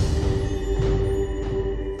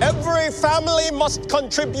 Every family must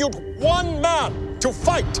contribute 1 man to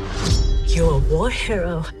fight. You're a war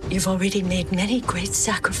hero. You've already made many great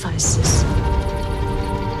sacrifices.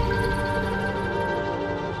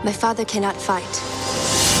 My father cannot fight,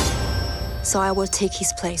 so I will take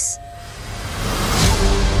his place.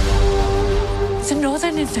 The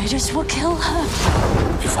northern invaders will kill her.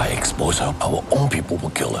 If I expose her, our own people will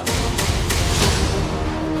kill her.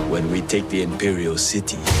 When we take the Imperial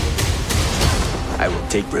City, I will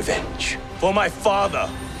take revenge. For my father.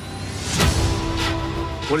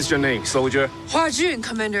 What is your name, soldier? Hua Jun,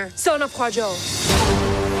 Commander. Son of Hua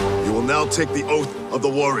Zhou. You will now take the oath of the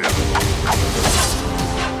warrior.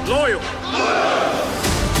 Loyal.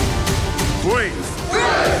 Brave.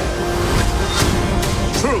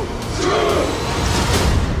 True.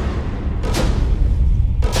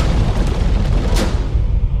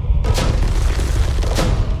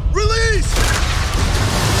 Release!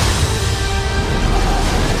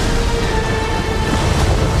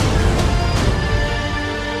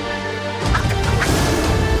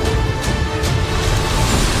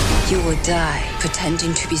 You will die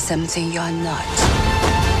pretending to be something you are not.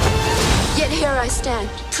 Yet here I stand,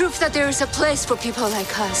 proof that there is a place for people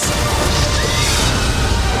like us.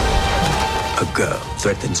 A girl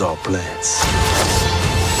threatens our plans.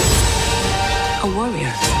 A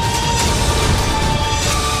warrior.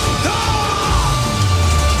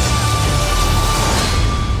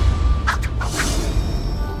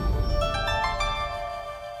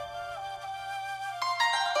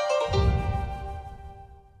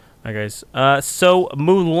 Hi guys. So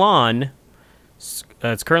Mulan,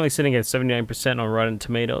 it's currently sitting at 79% on Rotten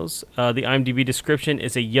Tomatoes. The IMDb description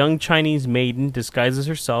is a young Chinese maiden disguises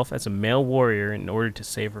herself as a male warrior in order to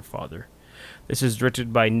save her father. This is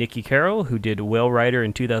directed by Nikki Caro, who did Whale Rider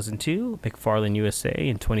in 2002, McFarlane USA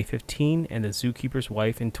in 2015, and The Zookeeper's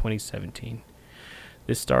Wife in 2017.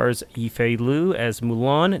 This stars Yifei Liu as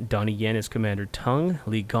Mulan, Donnie Yen as Commander Tung,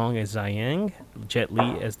 Li Gong as Ziyang, Jet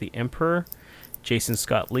Li as the Emperor, Jason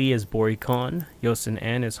Scott Lee as Bori Khan, Yosin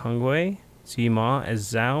An as Hongwei, Zima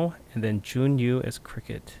as Zhao, and then Jun Yu as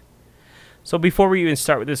Cricket. So before we even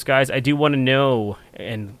start with this, guys, I do want to know,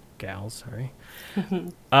 and gals, sorry.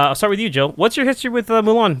 I'll start with you, Jill. What's your history with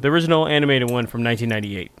Mulan, the original animated one from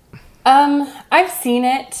 1998? I've seen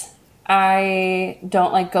it. I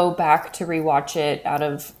don't go back to rewatch it out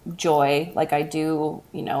of joy like I do,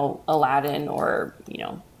 Aladdin or,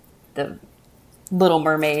 the Little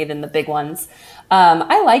Mermaid and the big ones.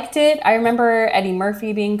 I liked it. I remember Eddie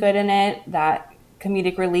Murphy being good in it, that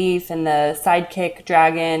comedic relief, and the sidekick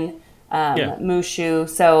dragon, Mushu.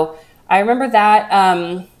 So I remember that.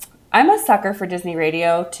 I'm a sucker for Disney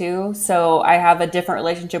Radio too, so I have a different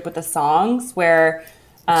relationship with the songs where...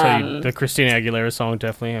 the Christina Aguilera song,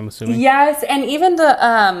 definitely, I'm assuming. Yes, and even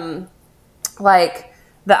the,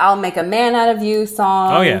 the I'll Make a Man Out of You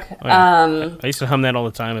song. Oh, yeah. I used to hum that all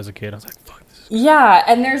the time as a kid. I was like, fuck this. Yeah,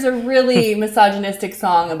 and there's a really misogynistic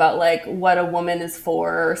song about, what a woman is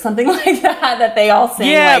for, or something like that they all sing.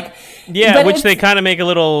 Yeah, which they kind of make a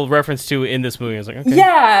little reference to in this movie. I was like, okay.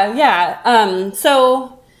 Yeah.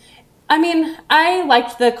 So... I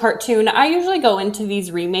liked the cartoon. I usually go into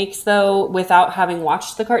these remakes, though, without having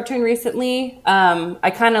watched the cartoon recently.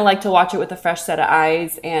 I kind of like to watch it with a fresh set of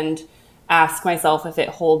eyes and ask myself if it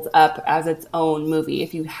holds up as its own movie,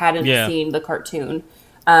 if you hadn't seen the cartoon.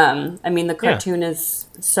 The cartoon is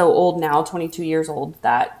so old now, 22 years old,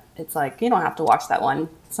 that it's you don't have to watch that one.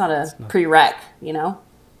 It's not a prereq,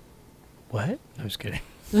 What? I'm just kidding.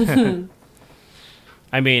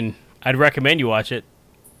 I'd recommend you watch it.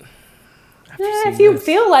 If you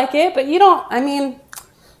feel like it, but you don't, I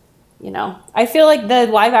feel like the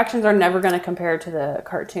live actions are never going to compare to the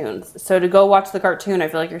cartoons. So to go watch the cartoon, I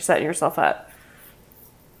feel like you're setting yourself up.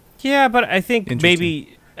 Yeah, but I think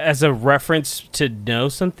maybe as a reference to know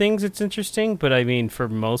some things, it's interesting. But for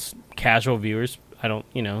most casual viewers, I don't,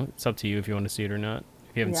 it's up to you if you want to see it or not,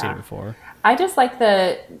 if you haven't seen it before. I just like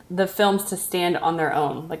the films to stand on their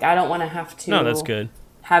own. I don't want to have to that's good.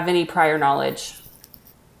 Have any prior knowledge.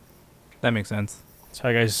 That makes sense.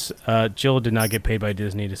 Sorry, guys. Jill did not get paid by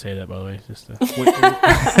Disney to say that, by the way.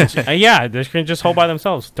 They can just hold by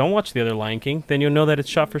themselves. Don't watch the other Lion King. Then you'll know that it's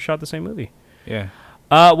shot for shot the same movie. Yeah.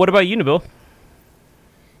 What about you, Nabil?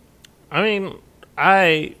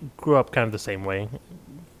 I grew up kind of the same way.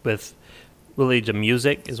 With really the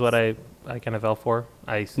music is what I kind of fell for.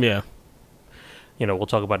 We'll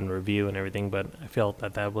talk about it in the review and everything, but I felt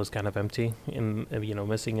that was kind of empty and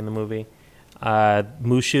missing in the movie.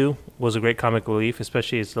 Mushu was a great comic relief,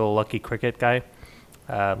 especially his little lucky cricket guy,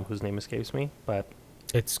 whose name escapes me. But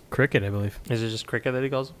it's Cricket, I believe. Is it just Cricket that he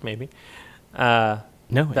calls him? Maybe. No,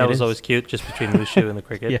 that was always cute, just between Mushu and the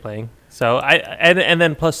cricket playing. So and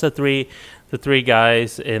then plus the three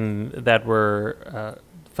guys that were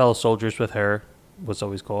fellow soldiers with her was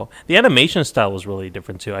always cool. The animation style was really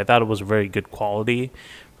different too. I thought it was very good quality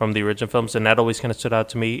from the original films, and that always kind of stood out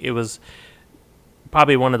to me. It was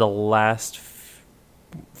probably one of the last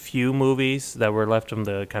few movies that were left from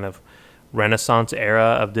the kind of Renaissance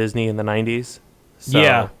era of Disney in the 90s. So,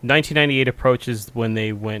 yeah, 1998 approaches when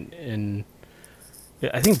they went and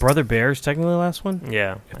I think Brother Bear is technically the last one.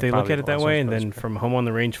 Yeah, if they look at it that way, and then from Home on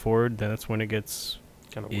the Range forward, then that's when it gets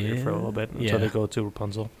kind of weird for a little bit until they go to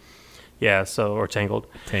Rapunzel. Yeah, or Tangled.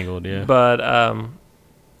 Tangled, yeah. But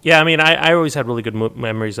yeah, I mean, I always had really good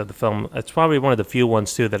memories of the film. It's probably one of the few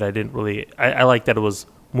ones too that I didn't really. I like that it was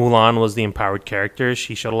Mulan was the empowered character.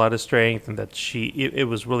 She showed a lot of strength, and that it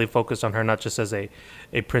was really focused on her not just as a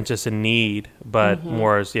princess in need, but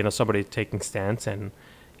more as somebody taking stance and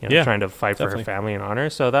trying to fight for her family and honor.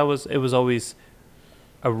 So it was always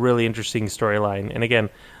a really interesting storyline. And again,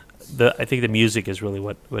 I think the music is really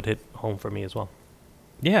what hit home for me as well.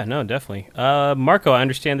 Yeah, no, definitely. Marco, I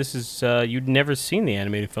understand this is you'd never seen the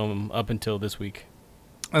animated film up until this week.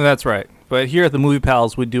 That's right. But here at the Movie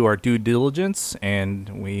Pals, we do our due diligence,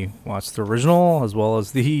 and we watch the original as well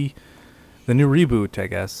as the new reboot, I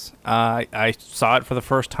guess. I saw it for the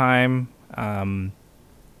first time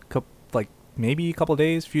maybe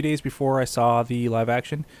a few days before I saw the live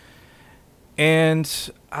action.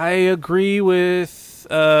 And I agree with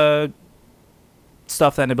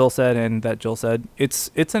stuff that Nabil said and that Jill said.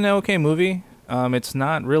 It's an okay movie. It's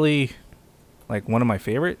not really like one of my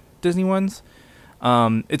favorite Disney ones.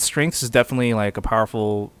 Its strengths is definitely like a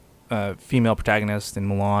powerful female protagonist in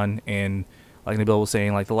Mulan, and like Nabil was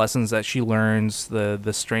saying, like the lessons that she learns,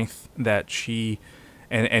 the strength that she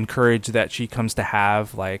and courage that she comes to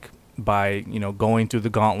have, like by going through the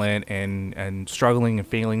gauntlet and struggling and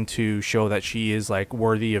failing to show that she is like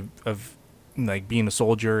worthy of like being a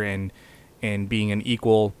soldier and being an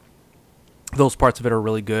equal. Those parts of it are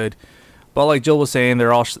really good. But like Jill was saying,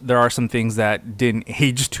 there are some things that didn't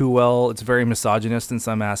age too well. It's very misogynist in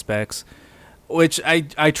some aspects, which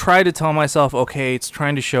I try to tell myself, okay, it's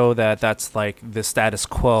trying to show that that's like the status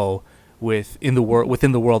quo within the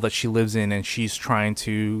world that she lives in, and she's trying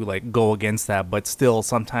to like go against that. But still,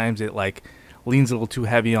 sometimes it like leans a little too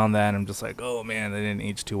heavy on that, and I'm just like, oh man, that didn't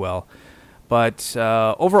age too well. But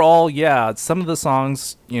overall, yeah, some of the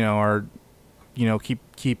songs are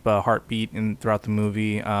keep a heartbeat throughout the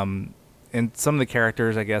movie. And some of the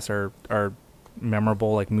characters, I guess, are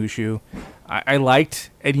memorable, like Mushu. I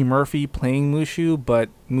liked Eddie Murphy playing Mushu, but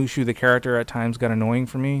Mushu, the character, at times got annoying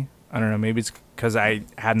for me. I don't know, maybe it's because I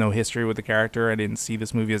had no history with the character. I didn't see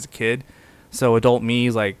this movie as a kid. So adult me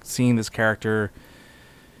is like seeing this character,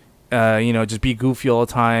 just be goofy all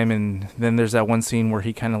the time. And then there's that one scene where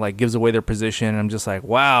he kind of like gives away their position. And I'm just like,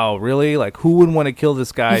 wow, really? Like, who wouldn't want to kill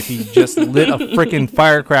this guy if he just lit a freaking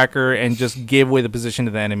firecracker and just gave away the position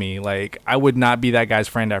to the enemy? Like, I would not be that guy's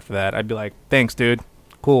friend after that. I'd be like, thanks, dude.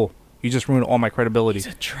 Cool. You just ruined all my credibility. He's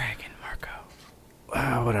a dragon,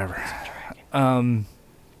 Marco. Whatever.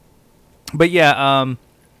 But yeah,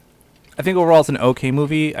 I think overall it's an okay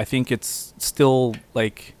movie. I think it's still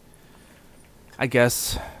like, I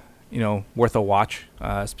guess, worth a watch.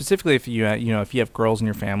 Specifically if you if you have girls in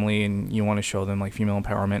your family and you want to show them like female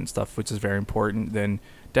empowerment and stuff, which is very important, then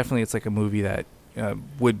definitely it's like a movie that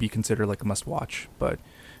would be considered like a must watch. But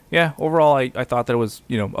yeah, overall I thought that it was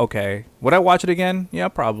okay. Would I watch it again? Yeah,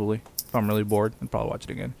 probably. If I'm really bored, I'd probably watch it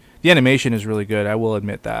again. The animation is really good. I will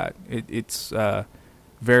admit that it's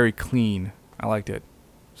very clean. I liked it.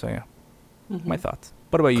 So yeah, my thoughts.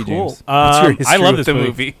 What about you, Cool. James? What's your history I love with this the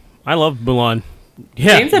movie. I love Mulan.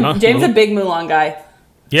 Yeah, James a big Mulan guy.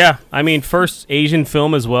 Yeah, I mean, first Asian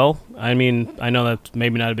film as well. I mean, I know that's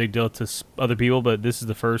maybe not a big deal to other people, but this is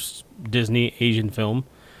the first Disney Asian film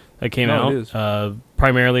that came out,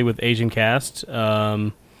 primarily with Asian cast.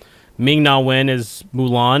 Ming-Na Wen is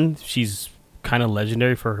Mulan. She's kind of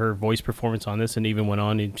legendary for her voice performance on this, and even went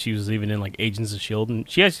on, and she was even in like Agents of S.H.I.E.L.D., and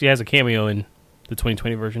she actually has a cameo in the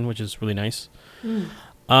 2020 version, which is really nice.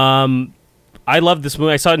 I love this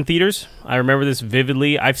movie. I saw it in theaters. I remember this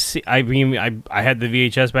vividly. I had the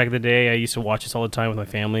VHS back in the day. I used to watch this all the time with my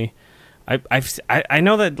family. I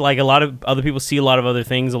know that like a lot of other people see a lot of other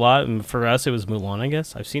things a lot, and for us it was Mulan, I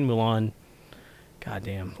guess. I've seen Mulan,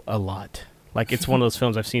 goddamn, a lot. Like, it's one of those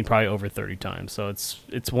films I've seen probably over 30 times. So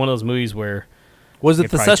it's one of those movies where... Was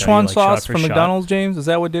it the Szechuan sauce from McDonald's, James? Is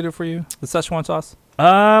that what did it for you? The Szechuan sauce?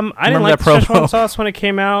 I didn't like the Szechuan sauce when it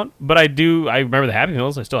came out, but I remember the Happy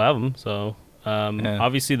Meals. I still have them. So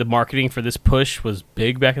obviously the marketing for this push was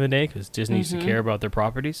big back in the day because Disney used to care about their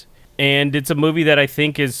properties. And it's a movie that I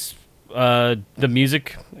think is... the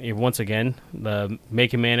music, once again, the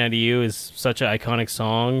Make a Man Out of You is such an iconic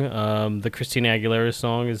song. The Christina Aguilera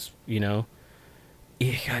song is,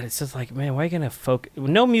 God, it's just like, man, why are you going to focus?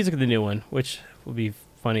 No music in the new one, which will be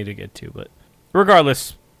funny to get to. But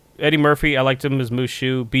regardless, Eddie Murphy, I liked him as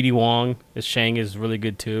Mushu. BD Wong as Shang is really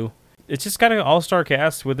good too. It's just kind of all-star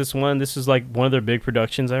cast with this one. This is like one of their big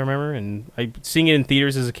productions, I remember. And seeing it in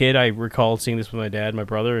theaters as a kid, I recall seeing this with my dad, my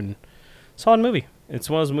brother, and solid movie. It's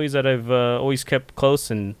one of those movies that I've always kept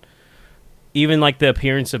close, and even like the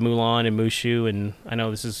appearance of Mulan and Mushu, and I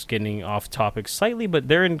know this is getting off topic slightly, but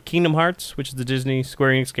they're in Kingdom Hearts, which is the Disney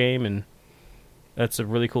Square Enix game, and that's a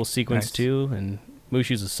really cool sequence too. And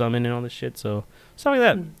Mushu's a summon and all this shit, so stuff like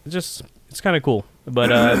that. It's kind of cool,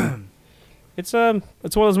 but it's one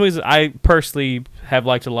of those movies that I personally have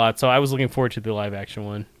liked a lot. So I was looking forward to the live action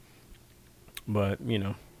one, but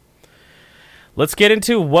let's get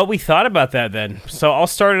into what we thought about that then. So I'll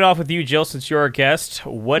start it off with you, Jill, since you're our guest.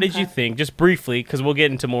 What did you think, just briefly, because we'll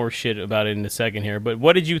get into more shit about it in a second here, but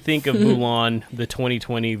what did you think of Mulan, the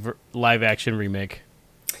 2020 live-action remake?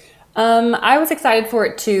 I was excited for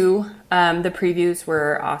it, too. The previews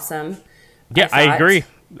were awesome. Yeah, I agree.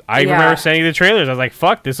 I remember seeing the trailers. I was like,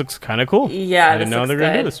 fuck, this looks kind of cool. Yeah, I didn't know they were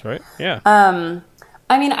going to do this, right? Yeah.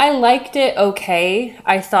 I mean, I liked it okay.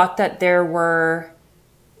 I thought that there were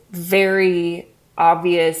very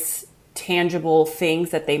obvious, tangible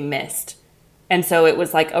things that they missed. And so it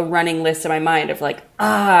was like a running list in my mind of like,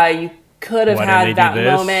 you could have had that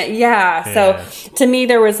moment. Yeah. So to me,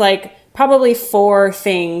 there was like probably 4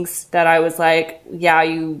 things that I was like, yeah,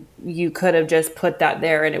 you could have just put that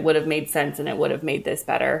there and it would have made sense and it would have made this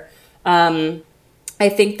better. I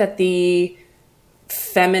think that the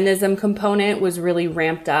feminism component was really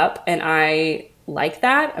ramped up, and I like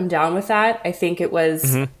that. I'm down with that. I think it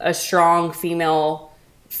was a strong female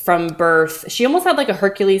from birth. She almost had like a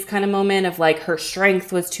Hercules kind of moment of like her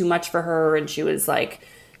strength was too much for her and she was like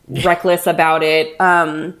reckless about it.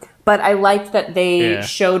 But I liked that they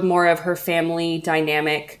showed more of her family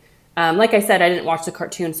dynamic. Like I said, I didn't watch the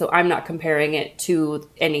cartoon, so I'm not comparing it to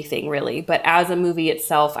anything really. But as a movie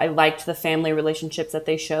itself, I liked the family relationships that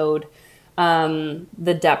they showed.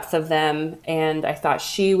 The depth of them, and I thought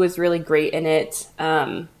she was really great in it.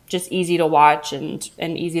 Just easy to watch and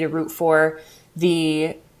easy to root for.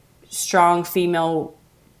 The strong female,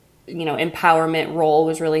 empowerment role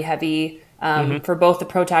was really heavy for both the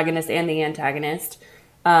protagonist and the antagonist.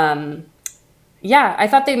 I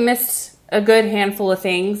thought they missed a good handful of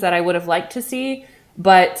things that I would have liked to see,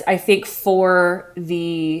 but I think for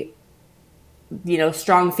the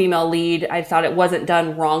strong female lead, I thought it wasn't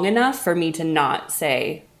done wrong enough for me to not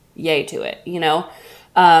say yay to it,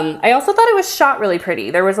 I also thought it was shot really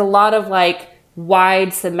pretty. There was a lot of like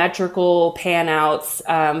wide symmetrical pan outs,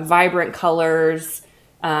 vibrant colors,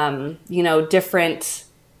 different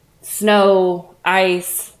snow,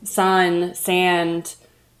 ice, sun, sand,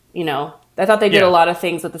 I thought they did a lot of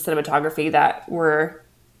things with the cinematography that were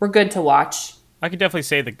good to watch. I could definitely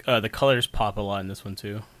say the colors pop a lot in this one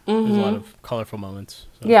too. There's a lot of colorful moments.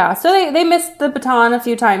 So. Yeah, so they missed the baton a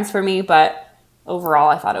few times for me, but overall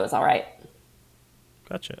I thought it was all right.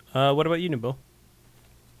 Gotcha. What about you, Nabil?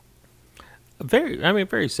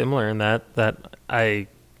 Very similar in that I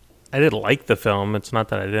didn't like the film. It's not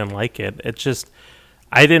that I didn't like it. It's just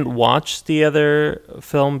I didn't watch the other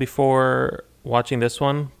film before watching this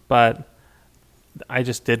one, but I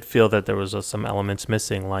just did feel that there was some elements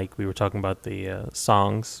missing. Like we were talking about, the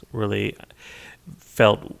songs really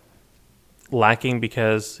felt lacking,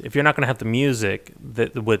 because if you're not going to have the music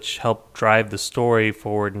which helped drive the story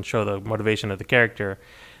forward and show the motivation of the character,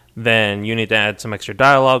 then you need to add some extra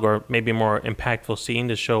dialogue or maybe a more impactful scene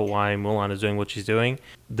to show why Mulan is doing what she's doing.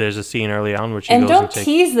 There's a scene early on where she goes don't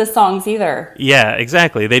tease the songs either. Yeah,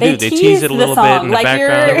 exactly. They do. They tease it a little bit in the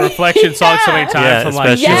background. The reflection song so many times. I'm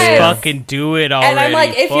like, just fucking do it already. And I'm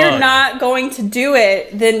like, if you're not going to do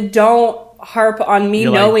it, then don't harp on me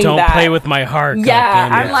knowing don't that. Don't play with my heart. Yeah,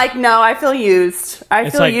 I'm like, no, I feel used. I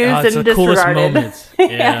feel used and disregarded. Moments.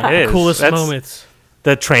 Yeah, it is. Coolest moments.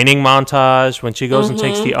 The training montage, when she goes and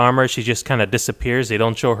takes the armor, she just kind of disappears. They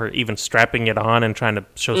don't show her even strapping it on and trying to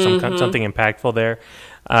show something impactful there.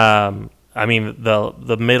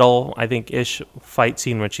 The middle, I think, ish fight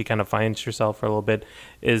scene when she kind of finds herself for a little bit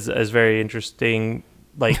is very interesting.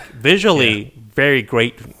 Like visually, very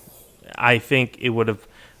great. I think it would have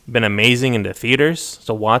been amazing in the theaters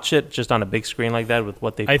to watch it just on a big screen like that with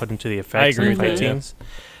what they put into the effects and the fight scenes.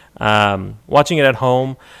 Watching it at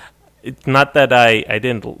home, it's not that I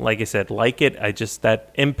didn't, like I said, like it. I just, that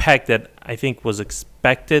impact that I think was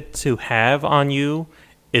expected to have on you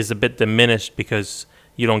is a bit diminished because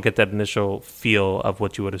you don't get that initial feel of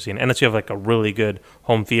what you would have seen. Unless you have like a really good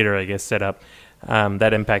home theater, I guess, set up.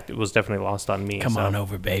 That impact was definitely lost on me. Come on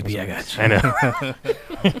over, baby. I got you. I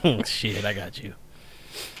know. Shit, I got you.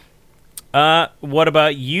 What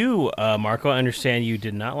about you, Marco? I understand you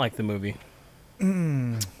did not like the movie.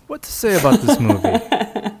 What to say about this movie?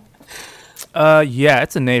 Yeah,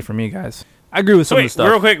 it's a nay for me, guys. I agree with some of the stuff.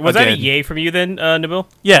 Real quick, was that a Again, yay from you then, Nabil?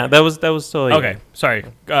 Yeah, that was still a yay. Okay, sorry.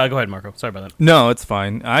 Go ahead, Marco. Sorry about that. No, it's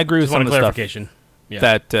fine. I agree with Just some want of the stuff clarification. Yeah.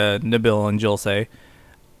 that Nabil and Jill say.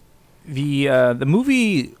 The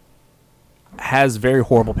movie has very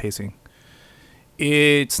horrible pacing.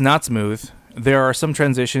 It's not smooth. There are some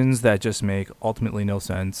transitions that just make ultimately no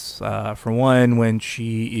sense. For one, when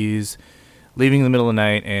she is leaving in the middle of the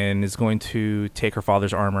night and is going to take her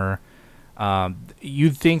father's armor,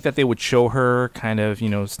 you'd think that they would show her kind of,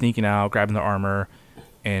 sneaking out, grabbing the armor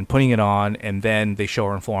and putting it on, and then they show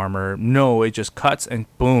her in full armor. No, it just cuts and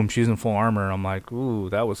boom, she's in full armor. I'm like,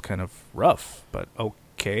 ooh, that was kind of rough, but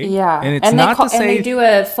okay. Yeah, and it's not to say and they do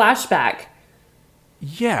a flashback.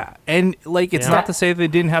 Yeah, and it's not to say they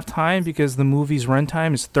didn't have time, because the movie's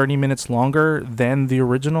runtime is 30 minutes longer than the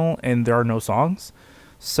original, and there are no songs.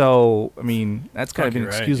 So, I mean, that's kind of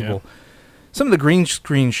inexcusable. Right, yeah. Some of the green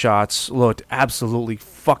screen shots looked absolutely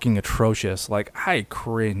fucking atrocious. Like, I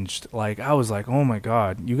cringed. Like, I was like, oh my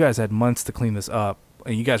god, you guys had months to clean this up,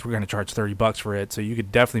 and you guys were going to charge $30 for it, so you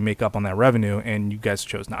could definitely make up on that revenue, and you guys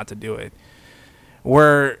chose not to do it.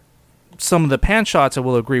 Where some of the pan shots, I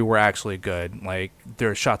will agree, were actually good. Like,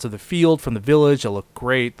 there are shots of the field from the village that look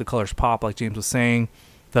great. The colors pop, like James was saying.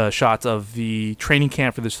 The shots of the training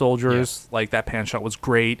camp for the soldiers, like that pan shot was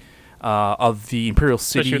great. Of the Imperial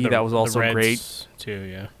City, that was also great too.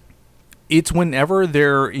 Yeah, it's whenever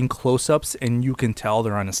they're in close-ups and you can tell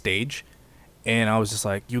they're on a stage, and I was just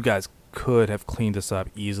like, you guys could have cleaned this up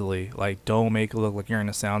easily. Like, don't make it look like you're in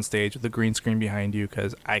a sound stage with a green screen behind you,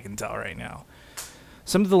 because I can tell right now.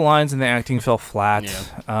 Some of the lines in the acting fell flat.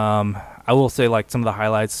 Yeah. I will say, like, some of the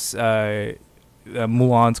highlights,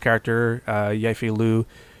 Mulan's character, Yifei Liu,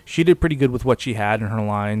 she did pretty good with what she had in her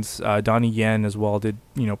lines. Donnie Yen as well did,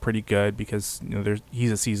 pretty good, because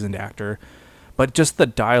he's a seasoned actor. But just the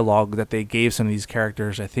dialogue that they gave some of these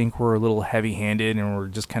characters, I think, were a little heavy-handed and were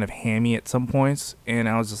just kind of hammy at some points. And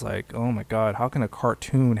I was just like, oh my god, how can a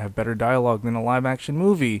cartoon have better dialogue than a live-action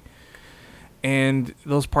movie? And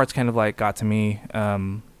those parts kind of got to me,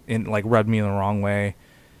 and rubbed me in the wrong way.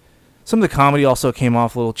 Some of the comedy also came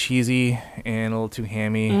off a little cheesy and a little too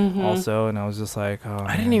hammy, also, and I was just like, "Oh,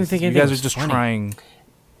 I didn't even think you guys are just funny. Trying."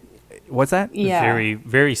 What's that? Yeah, very,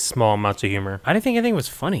 very small amounts of humor. I didn't think anything was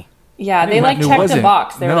funny. Yeah, they checked a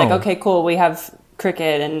box. They were like, "Okay, cool, we have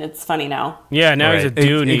cricket, and it's funny now." Yeah, now he's a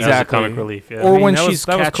dude. Exactly. Comic relief. Yeah. Or when that she's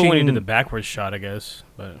was catching, cool when he did the backwards shot, I guess.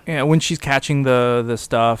 But yeah, when she's catching the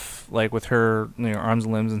stuff, like with her arms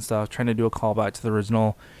and limbs and stuff, trying to do a callback to the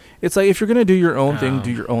original. It's like, if you're going to do your own thing,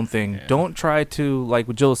 do your own thing. Yeah. Don't try to, like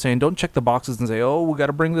what Jill was saying, don't check the boxes and say, oh, we got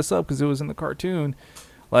to bring this up because it was in the cartoon.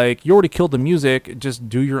 Like, you already killed the music. Just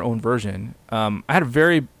do your own version. I had a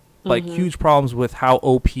very, huge problems with how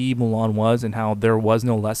OP Mulan was, and how there was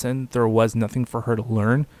no lesson. There was nothing for her to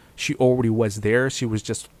learn. She already was there. She was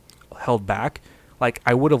just held back. Like,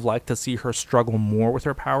 I would have liked to see her struggle more with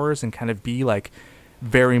her powers and kind of be,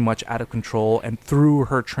 very much out of control, and through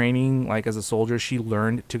her training as a soldier, she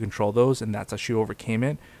learned to control those, and that's how she overcame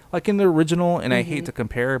it. Like in the original, and I hate to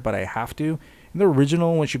compare, but I have to, in the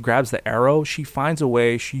original, when she grabs the arrow, she finds a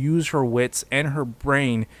way. She used her wits and her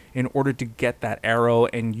brain in order to get that arrow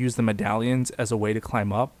and use the medallions as a way to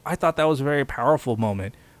climb up. I thought that was a very powerful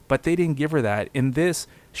moment, but they didn't give her that. In this,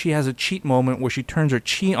 she has a cheat moment where she turns her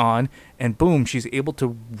chi on, and boom, she's able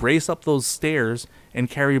to race up those stairs and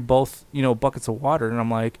carry both, buckets of water. And I'm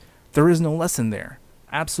like, there is no lesson there.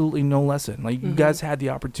 Absolutely no lesson. Like, you guys had the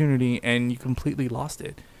opportunity and you completely lost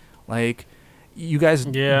it. Like, you guys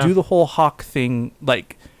do the whole hawk thing.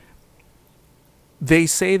 Like, they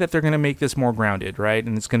say that they're going to make this more grounded, right?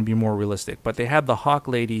 And it's going to be more realistic. But they have the hawk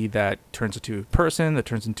lady that turns into a person, that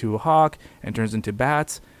turns into a hawk, and turns into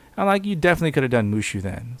bats. I'm like, you definitely could have done Mushu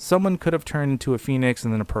then. Someone could have turned into a phoenix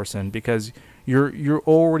and then a person, because you're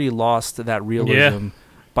already lost that realism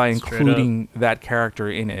by including that character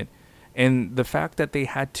in it. And the fact that they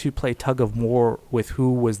had to play tug of war with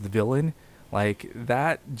who was the villain,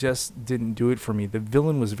 that just didn't do it for me. The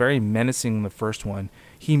villain was very menacing in the first one.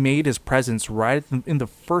 He made his presence right in the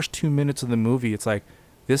first 2 minutes of the movie. It's like,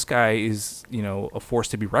 this guy is, a force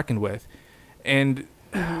to be reckoned with. And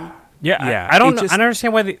I don't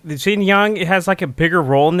understand why the Jin Yang has a bigger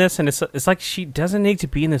role in this, and it's like she doesn't need to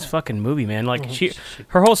be in this fucking movie, man. Like,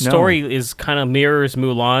 her whole story is kind of mirrors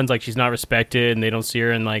Mulan's. Like, she's not respected, and they don't see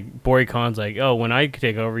her. And Bori Khan's like, oh, when I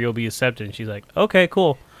take over, you'll be accepted. And she's like, okay,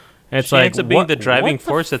 cool. And she ends up being the driving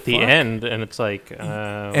force at the end, and it's like,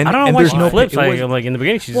 I don't know why she flips. In the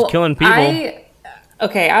beginning, she's just killing people.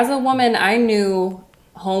 Okay, as a woman, I knew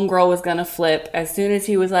Homegirl was gonna flip as soon as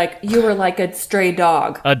he was like, "You were like a stray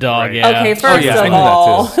dog." A dog, Right. yeah. Okay, first I knew of that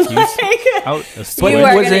all, too. you it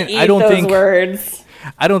are wasn't- gonna eat I don't those think- words.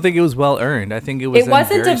 I don't think it was well earned. I think it was. It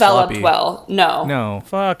wasn't very developed sloppy. well. No. No.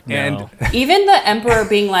 Fuck no. And Even the Emperor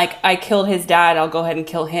being like, "I killed his dad. I'll go ahead and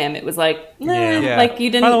kill him." It was like, Yeah. like you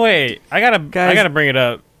didn't. By the way, I Guys- gotta bring it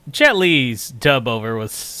up. Jet Li's dub over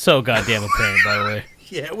was so goddamn apparent. By the way,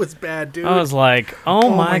 Yeah, it was bad, dude. I was like, oh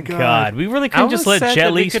my god, we really couldn't just let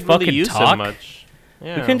Jet Li fucking talk. Much.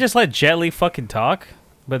 Yeah. We couldn't just let Jet Li fucking talk.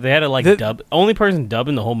 But they had to like dub. Only person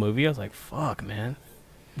dubbing the whole movie. I was like, fuck, man.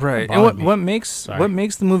 Right. It And bothered me. what makes Sorry.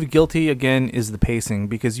 the movie guilty again is the pacing,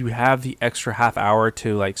 because you have the extra half hour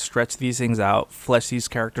to like stretch these things out, flesh these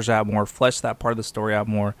characters out more, flesh that part of the story out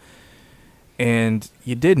more. And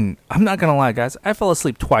you didn't. I'm not gonna lie, guys. I fell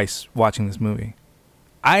asleep twice watching this movie.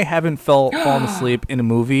 I haven't fallen asleep in a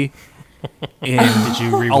movie in Did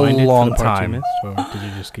you rewind a it long for the part you time. missed, or did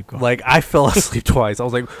you just keep going? Like, I fell asleep twice. I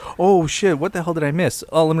was like, oh shit, what the hell did I miss?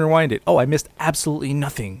 Oh, let me rewind it. Oh, I missed absolutely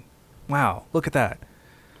nothing. Wow, look at that.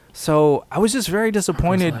 So I was just very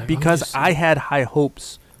disappointed like, because I had high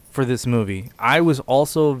hopes for this movie. I was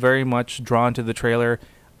also very much drawn to the trailer.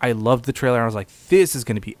 I loved the trailer. I was like, this is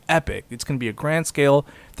going to be epic. It's going to be a grand scale.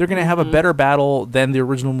 They're going to have a better battle than the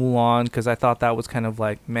original Mulan, because I thought that was kind of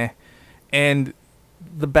like meh. And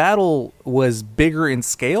the battle was bigger in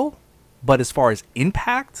scale, but as far as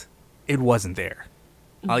impact, it wasn't there.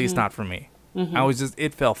 At least not for me.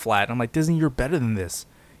 It fell flat. I'm like, Disney, you're better than this.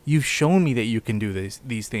 You've shown me that you can do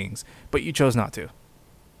these things, but you chose not to.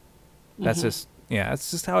 That's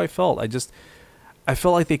that's just how I felt. I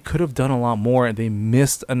felt like they could have done a lot more, and they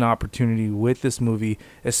missed an opportunity with this movie,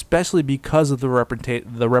 especially because of the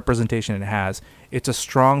representation it has. It's a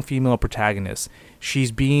strong female protagonist.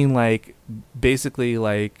 She's being like basically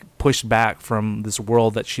like pushed back from this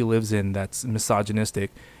world that she lives in that's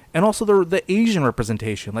misogynistic. And also the Asian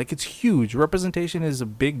representation, like, it's huge. Representation is a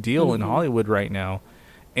big deal in Hollywood right now.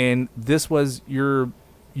 And this was your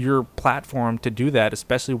platform to do that,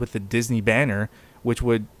 especially with the Disney banner, which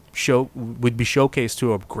would be showcased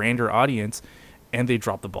to a grander audience, and they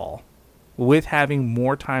dropped the ball. With having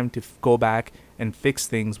more time to go back and fix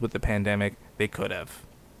things with the pandemic, they could have,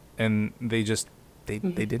 and they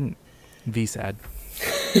didn't. V sad.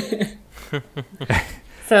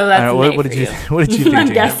 So that's what did you think? I'm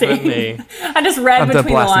James? guessing. I just read I'm done between the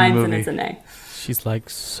blasting the lines, and movie. it's an A. She's like,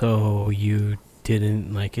 so you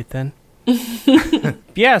didn't like it then?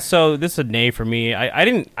 Yeah, so this is a nay for me. I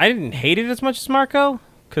didn't hate it as much as Marco,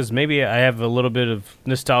 because maybe I have a little bit of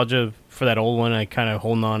nostalgia for that old one. I kind of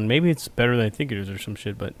hold on. Maybe it's better than I think it is or some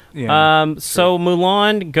shit. But so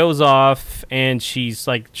Mulan goes off, and she's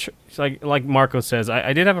like Marco says,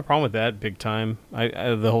 I did have a problem with that big time.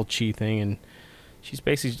 The whole chi thing, and she's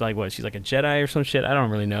basically like, what? She's like a Jedi or some shit. I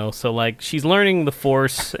don't really know. So like, she's learning the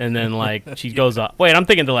Force, and then like she goes off. Wait, I'm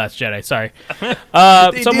thinking The Last Jedi. Sorry.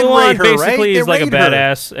 So Mulan basically is like a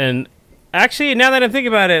badass. And actually, now that I'm thinking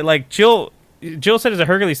about it, like Jill said it's a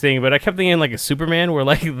Hercules thing, but I kept thinking like a Superman, where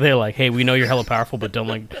like they're like, hey, we know you're hella powerful, but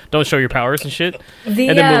don't show your powers and shit. And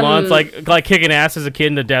then Mulan's like kicking ass as a kid,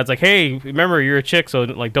 and the dad's like, hey, remember you're a chick, so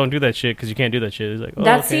like don't do that shit because you can't do that shit. He's like, oh,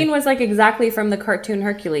 That okay. scene was like exactly from the cartoon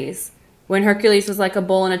Hercules, when Hercules was like a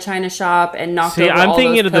bull in a china shop and knocked over I'm all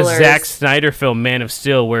thinking those of pillars. the Zack Snyder film Man of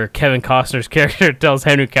Steel, where Kevin Costner's character tells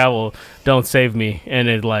Henry Cavill, "Don't save me," and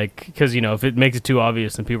it like, because if it makes it too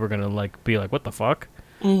obvious, then people are gonna like be like, "What the fuck?"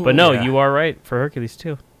 But no, you are right for Hercules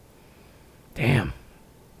too. Damn,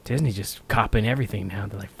 Disney just copying everything now.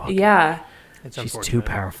 They're like, "Fuck, Yeah. she's too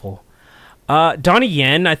powerful." Donnie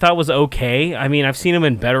Yen, I thought was okay. I mean, I've seen him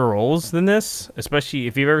in better roles than this, especially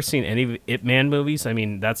if you've ever seen any of Ip Man movies. I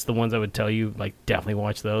mean, that's the ones I would tell you, like, definitely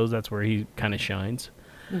watch those. That's where he kind of shines.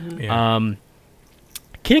 Yeah.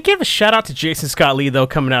 Can you give a shout out to Jason Scott Lee though,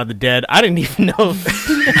 coming out of the dead? I didn't even know.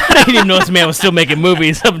 I didn't even know this man was still making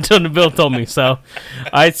movies up until Bill told me. So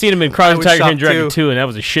I'd seen him in Crouching Tiger, Hidden Dragon 2, and that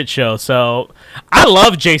was a shit show. So I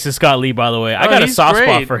love Jason Scott Lee, by the way. I got a soft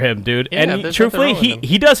spot for him, dude. Yeah, and truthfully,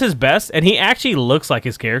 he does his best, and he actually looks like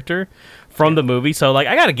his character from the movie. So like,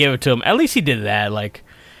 I got to give it to him. At least he did that. Like,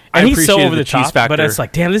 and he's so over the top. But it's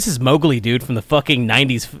like, damn, this is Mowgli, dude, from the fucking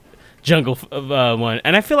 90s. Jungle one,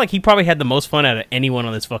 and I feel like he probably had the most fun out of anyone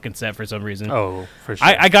on this fucking set for some reason. Oh, for sure.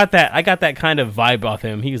 I got that kind of vibe off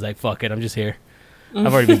him. He was like, "Fuck it, I'm just here.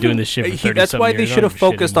 I've already been doing this shit for 30 That's why they should have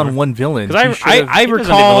focused on one villain. Because I He doesn't even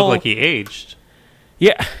recall, look like he aged.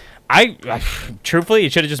 yeah, I truthfully,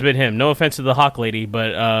 it should have just been him. No offense to the Hawk lady,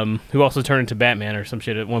 but who also turned into Batman or some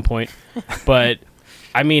shit at one point. But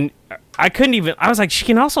I mean, I couldn't even. I was like, she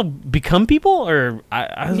can also become people, or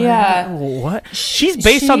I was like, what? She's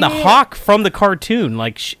based on the hawk from the cartoon.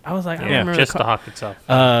 Like, I was like, I don't remember just the hawk itself.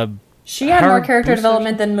 She had more character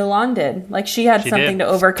development than Mulan did. Like, she had something to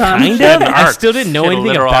overcome. Kind of. I still didn't know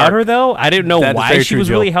anything about her, though. I didn't know That is why very she true, was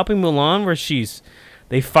Joe. really helping Mulan, where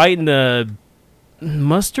they fight in the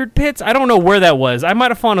mustard pits. I don't know where that was. I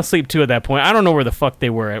might have fallen asleep, too, at that point. I don't know where the fuck they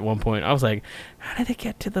were at one point. I was like, how did they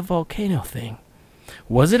get to the volcano thing?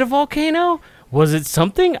 Was it a volcano? Was it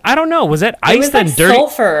something? I don't know. Was that ice and like dirty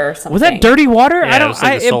sulfur or something? Was that dirty water? Yeah, I don't.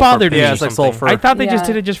 It bothered me. Yeah, it's like sulfur. I thought they just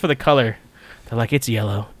did it just for the color. They're like, it's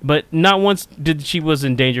yellow, but not once did she was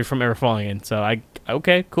in danger from ever falling in. So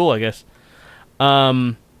okay, cool, I guess.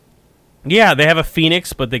 Yeah, they have a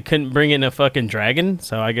phoenix, but they couldn't bring in a fucking dragon.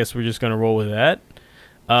 So I guess we're just gonna roll with that.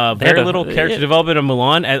 Very little character development of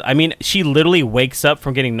Mulan. I mean, she literally wakes up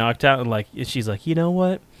from getting knocked out and like she's like, you know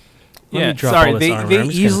what? They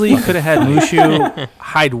easily could have had Mushu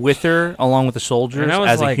hide with her along with the soldiers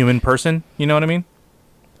as a human person. You know what I mean?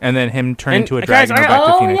 And then him turn into a dragon or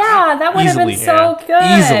back to Phoenix. Yeah, that would have been so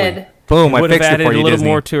good. Easily. Boom, I fixed it for you, a little Disney.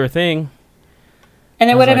 more to her thing. And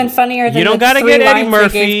it would have been funnier than you don't the gotta 3 get Eddie lines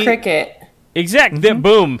Murphy. they gave Cricket. Exactly.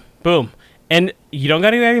 Boom. And you don't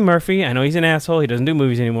gotta get Eddie Murphy. I know he's an asshole. He doesn't do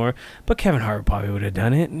movies anymore. But Kevin Hart probably would have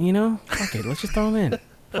done it. You know? Fuck it. Let's just throw him in.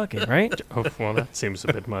 Fuck it, right? Oh, well, that seems a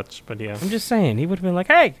bit much, but yeah. I'm just saying, he would have been like,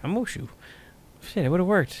 "Hey, I'm Mushu." Shit, it would have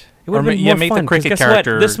worked. It would have been yeah, more make fun. the cricket 'cause guess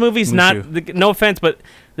character what? This movie's Mushu. not. No offense, but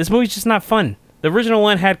this movie's just not fun. The original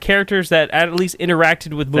one had characters that at least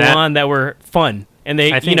interacted with Mulan that were fun, and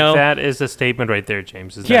they, I think that is a statement right there,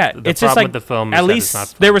 James. Is yeah, that the it's just problem like with the film. At is least that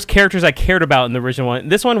it's not fun. there was characters I cared about in the original one.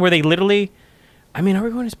 This one, where they literally, I mean, are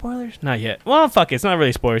we going to spoilers? Not yet. Well, fuck it. It's not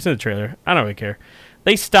really spoilers. It's in the trailer. I don't really care.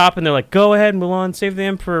 They stop and they're like, "Go ahead, Mulan, save the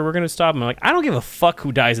Emperor. We're gonna stop him." I'm like, I don't give a fuck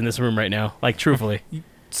who dies in this room right now. Like, truthfully,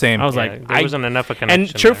 same. I was like, there wasn't enough of a connection.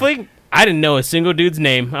 And truthfully, I didn't know a single dude's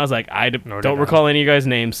name. I was like, I don't recall any of you guys'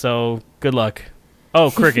 names. So good luck. Oh,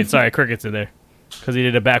 Cricket. Sorry, Cricket's in there because he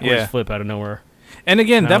did a backwards flip out of nowhere. And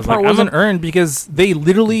again, that part wasn't earned because they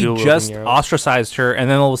literally just ostracized her, and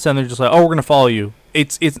then all of a sudden they're just like, "Oh, we're gonna follow you."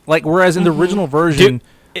 It's like whereas in the original version,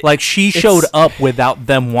 like she showed up without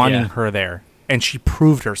them wanting her there, and she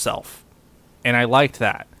proved herself, and I liked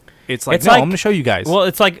that. It's like, I'm gonna show you guys. Well,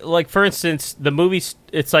 it's like for instance, the movie.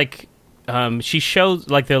 It's like she shows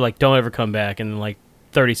like they're like, "Don't ever come back," and then like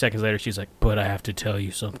 30 seconds later, she's like, "But I have to tell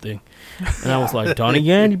you something." And I was like, "Donnie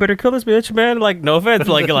Yen, you better kill this bitch, man." Like, no offense,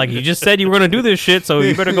 like you just said you were gonna do this shit, so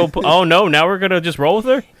you better go. Oh no, now we're gonna just roll with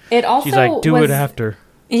her. It also she's like, "Do it after."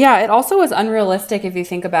 Yeah, it also was unrealistic if you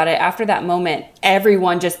think about it. After that moment,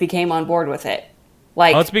 everyone just became on board with it.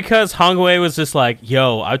 Like, it's because Hong Wei was just like,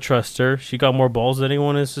 "Yo, I trust her. She got more balls than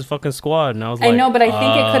anyone in this fucking squad." And I was like, I know, but I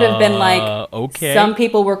think it could have been like, okay, some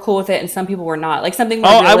people were cool with it and some people were not. Like something more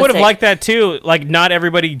I would have realistic. liked that too. Like, not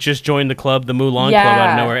everybody just joined the club, the Mulan club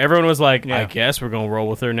out of nowhere. Everyone was like, "I guess we're gonna roll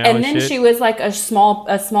with her now." And then shit. she was like a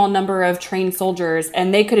small number of trained soldiers,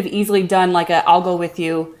 and they could have easily done like a "I'll go with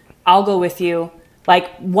you."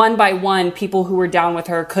 Like one by one, people who were down with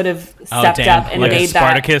her could have stepped up and like made a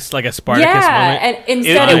Spartacus, like a Spartacus moment. And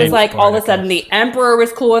instead it was like all of a sudden the Emperor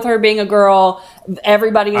was cool with her being a girl.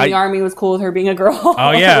 Everybody in the army was cool with her being a girl.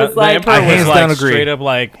 Oh yeah, it was like, the Emperor was hands like down agree. Straight up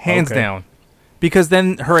like hands down, because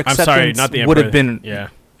then her acceptance would have been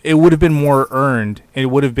it would have been more earned. It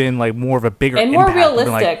would have been like more of a bigger and more impact.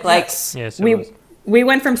 realistic. Like yes, we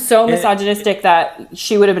went from so misogynistic that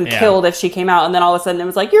she would have been killed if she came out, and then all of a sudden it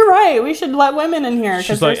was like, "You're right, we should let women in here."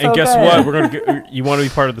 She's like, "And guess what? We're gonna you want to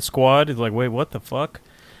be part of the squad?" It's like, wait, what the fuck?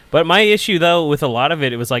 But my issue though with a lot of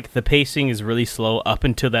it, it was like the pacing is really slow up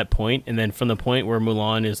until that point, and then from the point where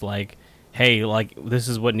Mulan is like, "Hey, like this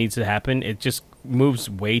is what needs to happen," it just moves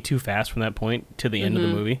way too fast from that point to the end of the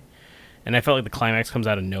movie, and I felt like the climax comes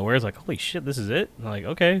out of nowhere. It's like, holy shit, this is it. I'm like,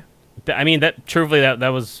 okay, I mean that truthfully that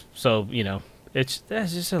was so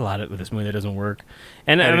there's just a lot with this movie that doesn't work,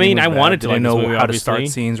 and I mean I wanted to like know this movie, how obviously. to start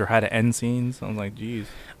scenes or how to end scenes. I was like, geez.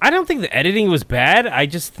 I don't think the editing was bad. I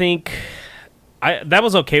just think that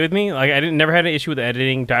was okay with me. Like I never had an issue with the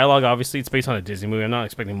editing. Dialogue, obviously, it's based on a Disney movie. I'm not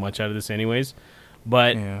expecting much out of this, anyways.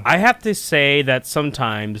 But I have to say that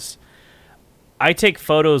sometimes I take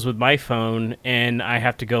photos with my phone and I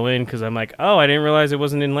have to go in because I'm like, oh, I didn't realize it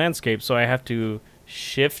wasn't in landscape, so I have to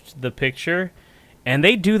shift the picture. And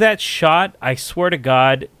they do that shot, I swear to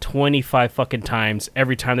God, 25 fucking times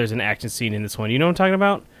every time there's an action scene in this one. You know what I'm talking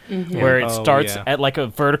about? Mm-hmm. Where it starts at like a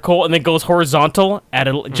vertical and then goes horizontal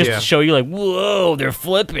just to show you like, whoa, they're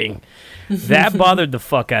flipping. That bothered the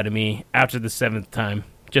fuck out of me after the 7th time,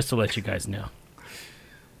 just to let you guys know.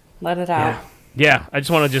 Let it out. Yeah, I just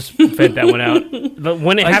want to just vent that one out.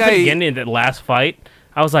 When it Like, happened again in that last fight,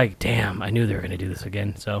 I was like, damn, I knew they were going to do this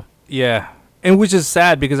again. So Yeah, and which is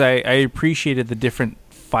sad because I appreciated the different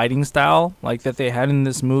fighting style like that they had in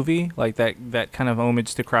this movie, like that kind of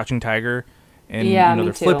homage to Crouching Tiger, and Yeah, you know me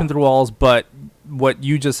they're too. flipping through walls. But what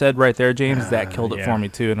you just said right there, James, that killed it yeah. for me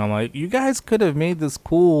too. And I'm like, you guys could have made this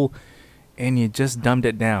cool, and you just dumbed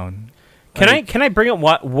it down. Can I bring up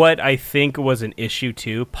what I think was an issue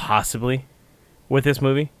too, possibly, with this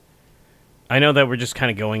movie? I know that we're just kind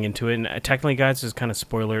of going into it, and technically, guys, this is kind of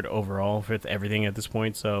spoilered overall with everything at this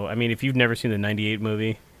point. So, I mean, if you've never seen the '98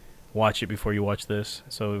 movie, watch it before you watch this.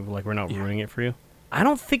 So, like, we're not ruining it for you. I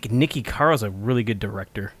don't think Nikki Caro's a really good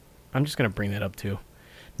director. I'm just gonna bring that up too.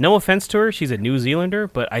 No offense to her, she's a New Zealander,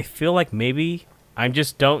 but I feel like maybe I'm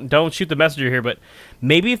just don't shoot the messenger here, but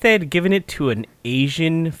maybe if they had given it to an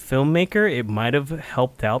Asian filmmaker, it might have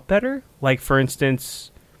helped out better. Like, for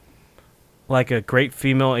instance, like a great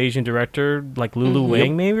female Asian director like Lulu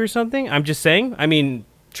Wang maybe or something. I'm just saying. I mean,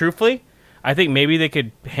 truthfully, I think maybe they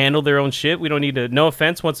could handle their own shit. We don't need to, no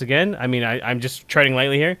offense once again. I mean, I'm just treading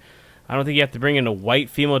lightly here. I don't think you have to bring in a white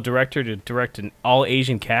female director to direct an all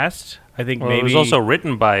Asian cast. I think maybe it was also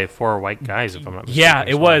written by 4 white guys, if I'm not mistaken. Yeah,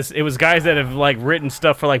 it was. It was guys that have like written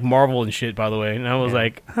stuff for like Marvel and shit, by the way. And I was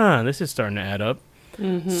like, this is starting to add up.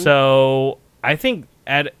 So I think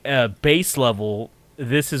at a base level,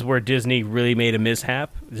 this is where Disney really made a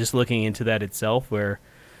mishap. Just looking into that itself, where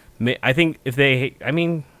I think if they,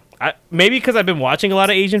 maybe because I've been watching a lot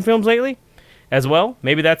of Asian films lately, as well.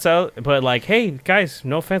 Maybe that's out. But like, hey guys,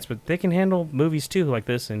 no offense, but they can handle movies too like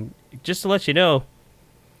this. And just to let you know,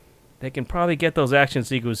 they can probably get those action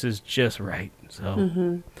sequences just right.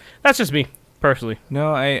 So that's just me personally.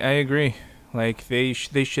 No, I agree. Like they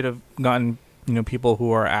should have gotten people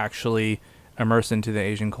who are actually immersed into the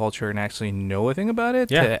Asian culture and actually know a thing about it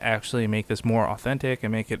to actually make this more authentic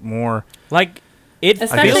and make it more like it.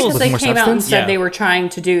 Especially because they came out and said Yeah. they were trying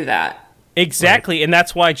to do that. Exactly, and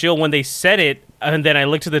that's why, Jill, when they said it, and then I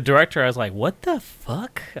looked at the director, I was like, what the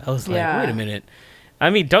fuck? I was like, wait a minute. I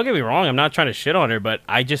mean, don't get me wrong, I'm not trying to shit on her, but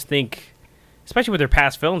I just think, especially with her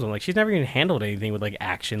past films, I'm like, she's never even handled anything with like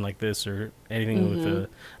action like this or anything with the.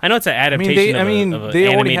 I know it's an adaptation of an they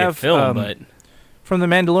already animated have film, but from The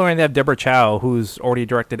Mandalorian, they have Deborah Chow, who's already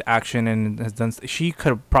directed action and has done. She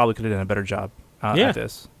probably could have done a better job at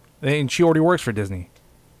this, and she already works for Disney.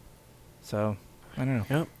 So I don't know.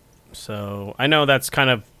 Yep. So I know that's kind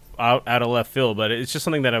of out of left field, but it's just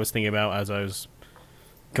something that I was thinking about as I was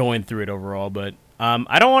going through it overall. But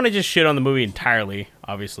I don't want to just shit on the movie entirely,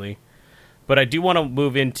 obviously. But I do want to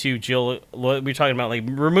move into, Jill, what we're talking about, like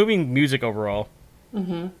removing music overall.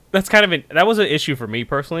 That's kind of that was an issue for me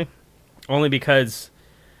personally, only because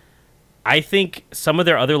I think some of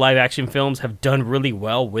their other live action films have done really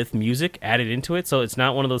well with music added into it. So it's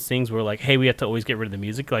not one of those things where like, hey, we have to always get rid of the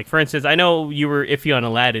music. Like, for instance, I know you were iffy on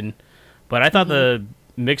Aladdin, but I thought the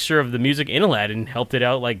mixture of the music in Aladdin helped it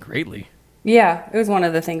out like greatly. Yeah, it was one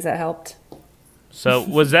of the things that helped. So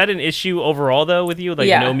was that an issue overall though with you? Like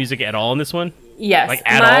no music at all in this one? Yes. Like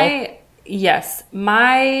at all? Yes.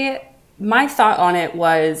 My thought on it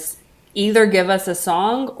was either give us a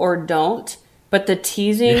song or don't. But the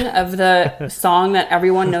teasing of the song that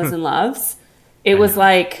everyone knows and loves, it was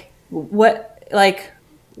like what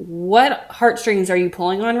heartstrings are you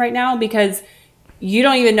pulling on right now? Because you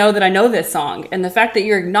don't even know that I know this song. And the fact that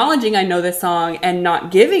you're acknowledging I know this song and not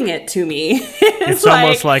giving it to me, it's like,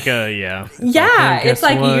 almost like a, Yeah, it's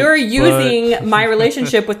like you're using my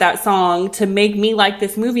relationship with that song to make me like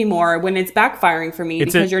this movie more when it's backfiring for me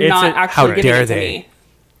because you're not actually giving it to me.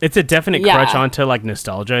 It's a definite crutch onto like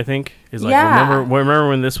nostalgia, I think. Is like remember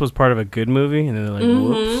when this was part of a good movie? And then they're like,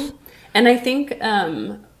 whoops. And I think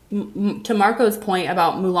to Marco's point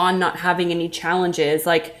about Mulan not having any challenges,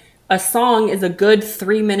 like a song is a good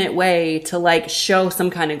 3-minute way to like show some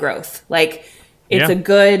kind of growth. Like it's a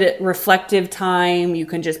good reflective time. You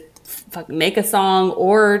can just make a song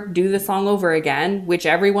or do the song over again, which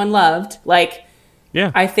everyone loved. Like,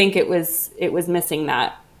 I think it was missing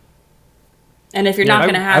that. And if you're not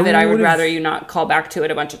going to have it, I would rather you not call back to it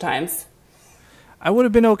a bunch of times. I would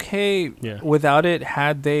have been okay without it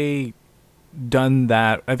had they done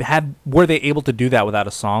that. Were they able to do that without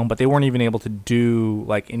a song? But they weren't even able to do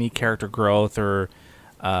like any character growth or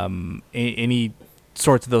any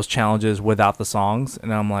sorts of those challenges without the songs.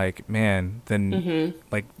 And I'm like, man, then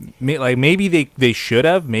like maybe they should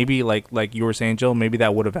have. Maybe like you were saying, Jill, maybe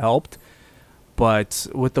that would have helped. But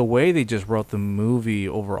with the way they just wrote the movie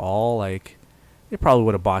overall, like. they probably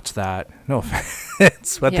would have botched that. No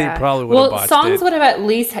offense, but they probably would have botched it. Well, songs would have at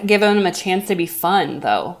least given them a chance to be fun,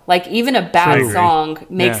 though. Like, even a bad song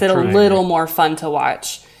makes it a little more fun to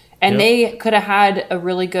watch. And they could have had a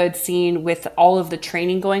really good scene with all of the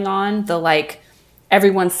training going on. The, like,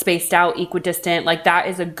 everyone's spaced out, equidistant. Like, that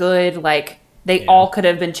is a good, like, they all could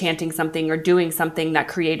have been chanting something or doing something that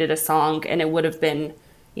created a song, and it would have been,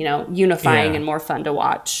 you know, unifying and more fun to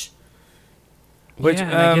watch. Which,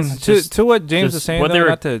 to what James is saying, though,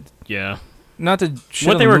 not to shit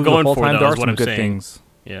what on they the were movie going the whole for, time, though, there are is what some I'm good saying. things.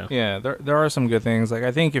 Yeah, there are some good things. Like,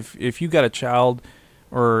 I think if you got a child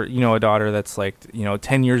or, you know, a daughter that's like, you know,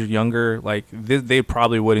 10 years younger, like they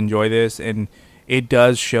probably would enjoy this, and it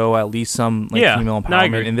does show at least some like female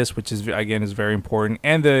empowerment in this, which is again is very important,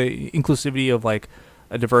 and the inclusivity of like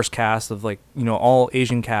a diverse cast of like, you know, all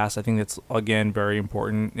Asian cast. I think that's again very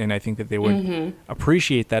important, and I think that they would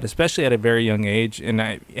appreciate that, especially at a very young age.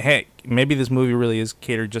 And maybe this movie really is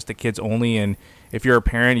catered just to kids only, and if you're a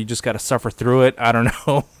parent, you just got to suffer through it. I don't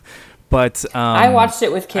know, but I watched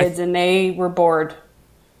it with kids, and they were bored.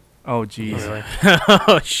 Oh, jeez. Really?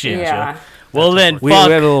 Oh, shit. Yeah. Well, then, we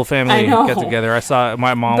had a little family get together. I saw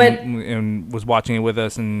my mom and was watching it with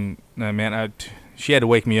us, and man, she had to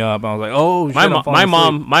wake me up. I was like, "Oh,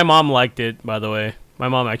 my mom liked it." By the way, my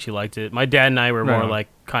mom actually liked it. My dad and I were more like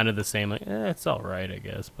kind of the same. Like, it's all right, I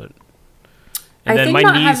guess. But and then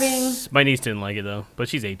my niece didn't like it though. But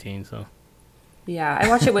she's 18, so yeah. I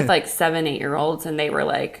watched it with like 7-8-year-olds, and they were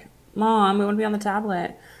like, "Mom, we want to be on the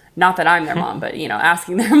tablet." Not that I'm their mom, but, you know,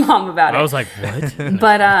 asking their mom about it. I was like, what?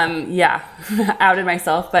 But, yeah, outed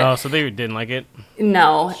myself. But so they didn't like it?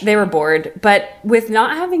 No, they were bored. But with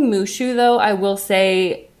not having Mushu, though, I will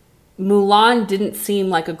say Mulan didn't seem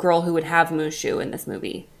like a girl who would have Mushu in this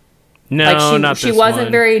movie. No, like she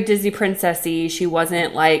wasn't very Disney princessy. She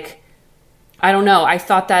wasn't like, I don't know. I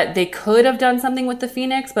thought that they could have done something with the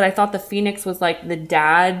Phoenix, but I thought the Phoenix was like the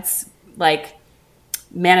dad's, like,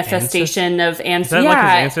 manifestation of ancestors. Like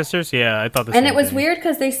his ancestors? Yeah, I thought the same And it was weird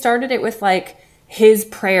because they started it with like his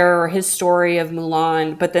prayer or his story of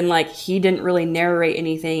Mulan, but then like he didn't really narrate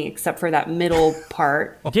anything except for that middle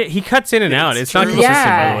part. Yeah, he cuts in and out. It's not consistent,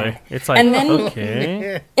 by the way. It's like, and then,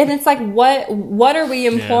 okay. And it's like, what are we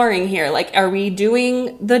imploring here? Like, are we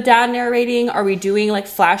doing the dad narrating? Are we doing like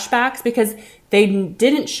flashbacks? Because they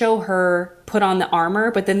didn't show her put on the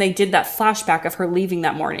armor, but then they did that flashback of her leaving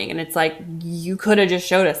that morning, and it's like, you could have just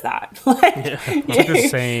showed us that. It's the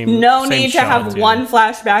same. No need to have one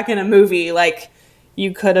flashback in a movie. Like,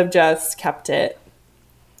 you could have just kept it.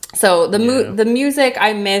 So the music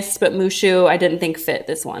I missed, but Mushu I didn't think fit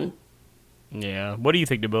this one. Yeah. What do you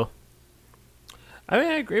think, Debo? I mean,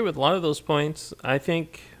 I agree with a lot of those points. I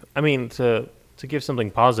think, I mean, to give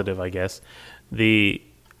something positive, I guess,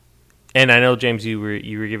 and I know, James, you were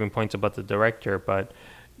giving points about the director, but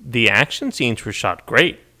the action scenes were shot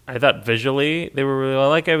great. I thought visually they were really,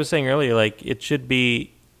 like I was saying earlier, like it should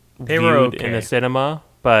be viewed in a cinema.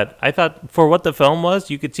 But I thought for what the film was,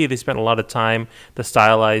 you could see they spent a lot of time to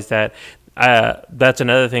stylize that. That's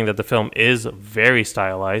another thing, that the film is very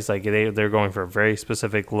stylized. Like they're going for a very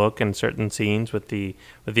specific look in certain scenes with the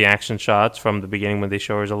action shots from the beginning when they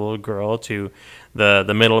show her as a little girl to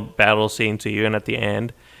the middle battle scene to you and at the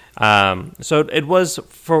end. So it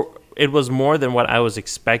was more than what I was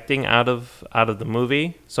expecting out of the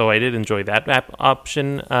movie. So I did enjoy that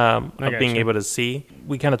option of being able to see.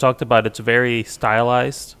 We kind of talked about it's very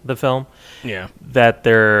stylized, the film. Yeah. That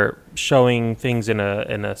they're showing things in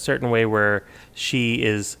a certain way where she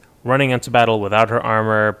is running into battle without her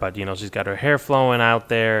armor, but you know she's got her hair flowing out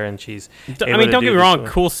there, and she's. I mean, don't get me wrong,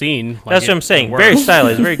 cool scene. Like, that's what I'm saying. Very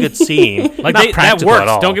stylized, very good scene. Like that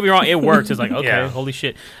works. Don't get me wrong, it works. It's like, okay, holy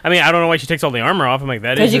shit. I mean, I don't know why she takes all the armor off. I'm like,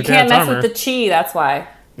 that is because you can't mess with the chi. That's why.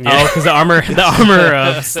 Yeah. Oh, because the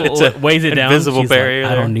armor weighs it down. Invisible barrier.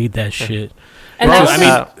 Like, I don't need that shit. And I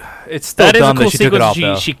mean, it's still dumb that she took it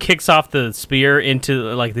off. She kicks off the spear into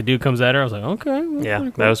like the dude comes at her. I was like, okay, yeah,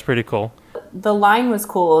 cool. That was pretty cool. The line was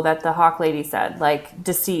cool that the Hawk lady said, like,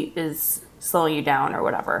 deceit is slowing you down or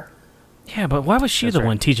whatever. Yeah, but why was she the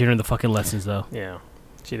one teaching her the fucking lessons, though? Yeah,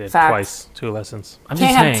 she did Fact. twice, 2 lessons. I'm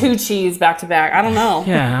Can't have saying. 2 cheese back to back. I don't know.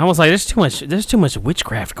 Yeah, I was like, there's too much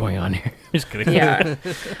witchcraft going on here. Just kidding. Yeah.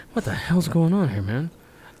 What the hell's going on here, man?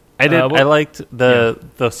 I liked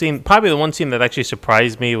the scene. Probably the one scene that actually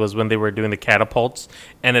surprised me was when they were doing the catapults,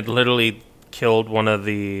 and it literally killed one of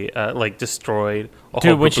the destroyed a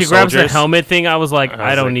whole when she grabs soldiers. the helmet thing, I was like,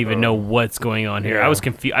 I don't even know what's going on here. I was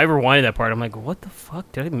confused. I rewinded that part. I'm like, what the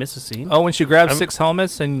fuck? Did I miss a scene? Oh, when she grabs 6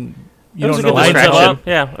 helmets and you It was don't a know good what Lines distraction. up.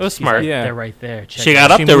 Yeah, it was smart. Yeah. They're right there. Check She it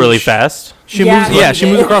got out. up there really fast. She Yeah, moves. she Yeah, she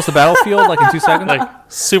did. moves across the battlefield like in 2 seconds. Like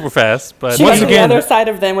super fast, but She Once went to the again- other side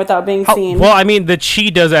of them without being seen. Well, I mean, the chi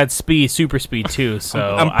does add speed, super speed too.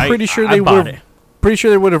 So I'm pretty sure I they bought would. it. Pretty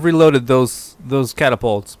sure they would have reloaded those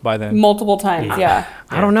catapults by then. Multiple times, yeah.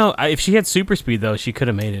 I don't know. If she had super speed though, she could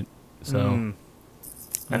have made it. So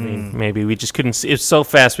I mean, maybe we just couldn't see. It's so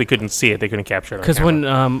fast we couldn't see it. They couldn't capture it. because when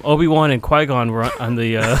Obi-Wan and Qui-Gon were on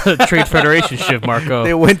the Trade Federation ship, Marco,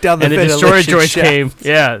 They went down the and the destroyer Federation droids shaft. came.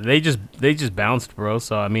 Yeah, they just bounced, bro.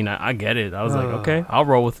 So I mean, I get it. I was like, okay, I'll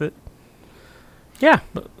roll with it. Yeah,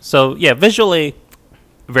 So yeah, visually,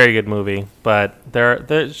 very good movie, but they're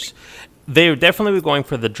definitely going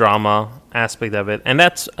for the drama aspect of it, and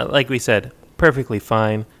that's like we said, perfectly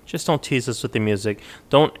fine. Just don't tease us with the music.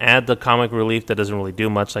 Don't add the comic relief that doesn't really do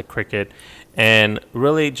much, like Cricket, and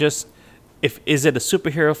really just is it a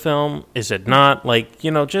superhero film? Is it not? Like,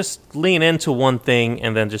 just lean into one thing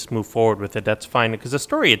and then just move forward with it. That's fine, because the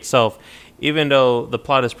story itself, even though the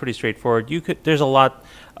plot is pretty straightforward, there's a lot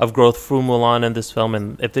of growth through Mulan in this film,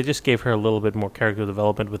 and if they just gave her a little bit more character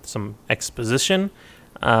development with some exposition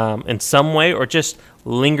in some way, or just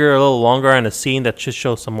linger a little longer on a scene that should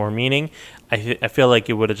show some more meaning, I feel like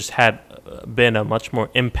it would have just been a much more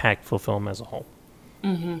impactful film as a whole.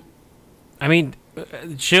 Mm-hmm. I mean,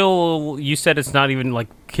 Jill, you said it's not even like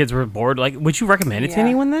kids were bored. Like, would you recommend it to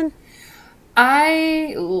anyone then?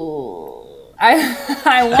 I want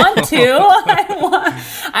to.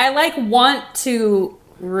 I want to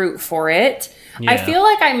root for it. I Yeah. feel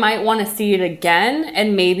like I might want to see it again,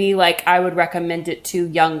 and maybe like I would recommend it to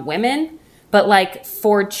young women. But like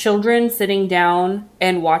for children sitting down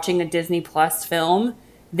and watching a Disney Plus film,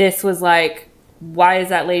 this was like, why is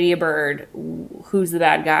that lady a bird? Who's the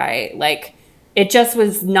bad guy? Like, it just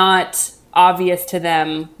was not obvious to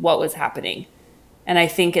them what was happening. And I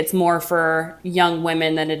think it's more for young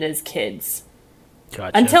women than it is kids.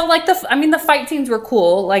 Gotcha. Until like the fight scenes were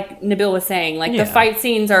cool, like Nabil was saying. Like Yeah. the fight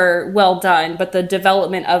scenes are well done, but the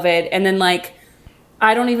development of it, and then like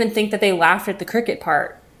I don't even think that they laughed at the cricket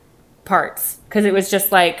parts because it was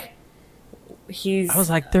just like I was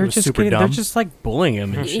like, they're just super they're dumb. just like bullying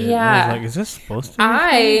him and shit. Yeah. And I was like, is this supposed to be?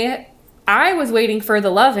 I was waiting for the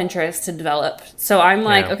love interest to develop. So I'm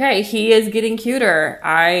like, Yeah. okay, he is getting cuter.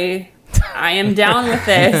 I am down with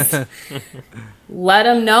this. Let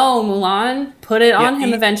him know, Mulan. Put it on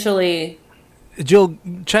him eventually. Jill,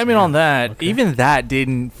 chime in on that. Okay. Even that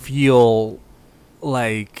didn't feel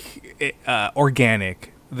like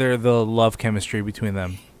organic. The love chemistry between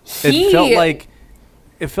them. It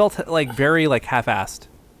felt like very like half-assed.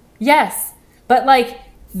 Yes, but like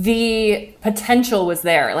the potential was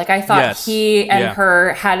there. Like I thought he and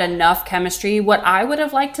her had enough chemistry. What I would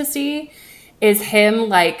have liked to see is him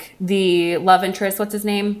like the love interest. What's his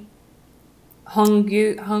name?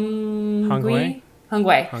 Hungwei.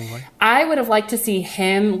 I would have liked to see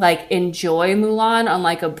him like enjoy Mulan on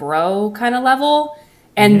like a bro kind of level,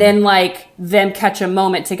 and then like them catch a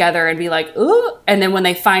moment together and be like, ooh, and then when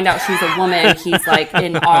they find out she's a woman, he's like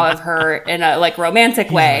in awe of her in a like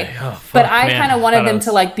romantic way. Like, oh, fuck, but I kind of wanted them was...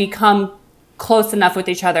 to like become close enough with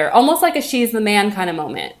each other, almost like a she's the man kind of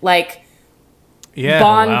moment, like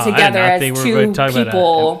bond together as two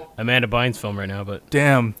people. About Amanda Bynes film right now, but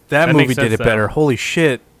damn, that movie did it better. Holy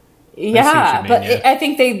shit. Yeah, but I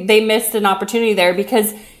think they missed an opportunity there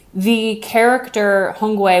because the character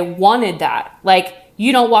Hongwei wanted that. Like,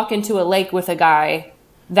 you don't walk into a lake with a guy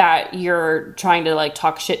that you're trying to like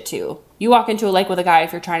talk shit to. You walk into a lake with a guy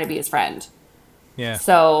if you're trying to be his friend. Yeah.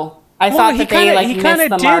 So I thought that they like missed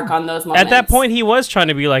the mark on those moments. At that point, he was trying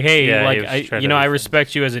to be like, "Hey, Yeah, like I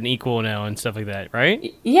respect you as an equal now," and stuff like that,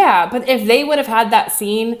 right? Yeah, but if they would have had that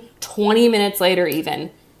scene 20 minutes later, even,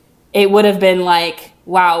 it would have been like,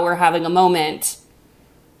 "Wow, we're having a moment,"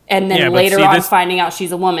 and then later on, finding out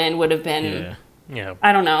she's a woman would have been. Yeah.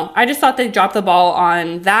 I don't know. I just thought they dropped the ball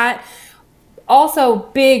on that. Also,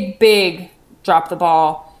 big drop the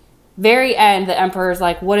ball. Very end, the Emperor's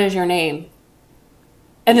like, "What is your name?"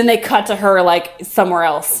 And then they cut to her like somewhere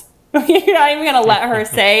else. You're not even gonna let her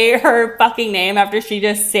say her fucking name after she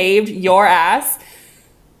just saved your ass.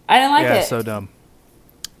 I didn't like it. Yeah, so dumb.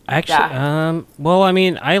 Actually, well, I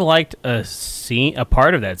mean, I liked a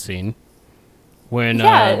part of that scene. When it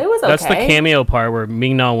was okay. That's the cameo part where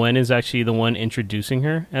Ming-Na Wen is actually the one introducing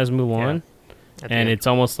her as Mulan, and it's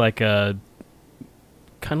almost like a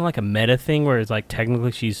kind of like a meta thing where it's like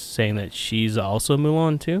technically she's saying that she's also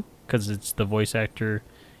Mulan too, because it's the voice actor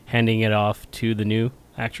handing it off to the new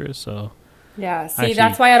actress. So yeah, see,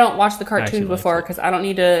 that's why I don't watch the cartoons before, because I don't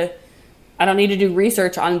need to do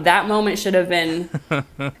research on that moment. Should have been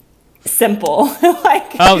simple.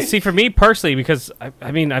 See, for me personally, because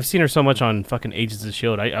I mean, I've seen her so much on fucking Agents of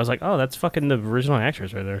S.H.I.E.L.D. I was like, oh, that's fucking the original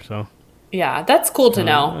actress right there. So yeah, that's cool to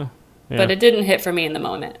know, but it didn't hit for me in the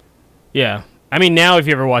moment. Yeah, I mean, now if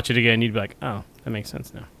you ever watch it again, you'd be like, oh, that makes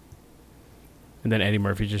sense now. And then Eddie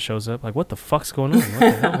Murphy just shows up, like, what the fuck's going on? What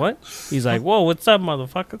the hell? What? He's like, whoa, what's up,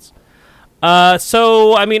 motherfuckers?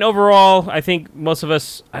 So I mean, overall, I think most of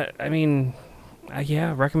us,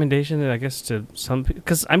 recommendation, I guess, to some,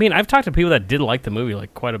 because I mean, I've talked to people that did like the movie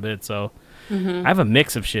like quite a bit, so I have a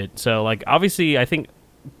mix of shit. So like, obviously, I think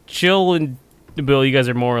Jill and Bill, you guys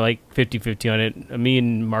are more like 50-50 on it. Me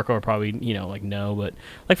and Marco are probably, like no, but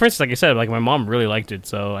like for instance, like I said, like my mom really liked it.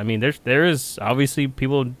 So I mean, there is obviously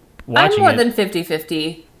people watching I'm more it. than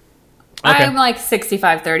 50-50. Okay. I'm like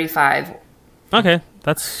 65-35. Okay,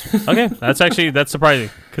 that's surprising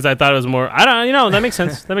because I thought it was more. That makes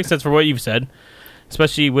sense. That makes sense for what you've said,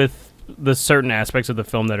 especially with the certain aspects of the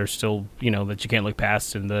film that are still, that you can't look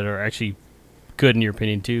past and that are actually good in your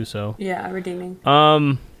opinion too. So yeah, redeeming.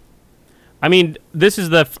 I mean,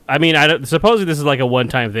 supposedly this is like a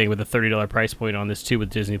one-time thing with a $30 price point on this too with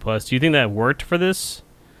Disney Plus. Do you think that worked for this,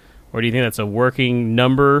 or do you think that's a working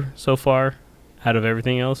number so far out of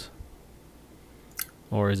everything else?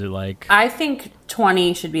 Or is it like... I think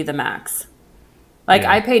 20 should be the max. Like,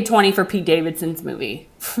 I paid 20 for Pete Davidson's movie.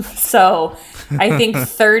 So, I think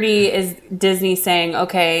 30 is Disney saying,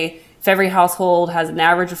 okay, if every household has an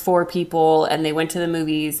average of 4 people and they went to the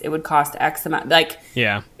movies, it would cost X amount. Like,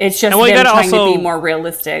 it's just them trying to be more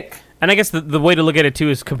realistic. And I guess the way to look at it, too,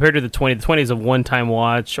 is compared to the 20. The 20 is a one-time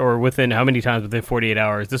watch, or within how many times within 48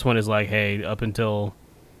 hours. This one is like, hey, up until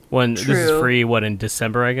when this is free, in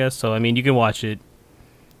December, I guess. So, I mean, you can watch it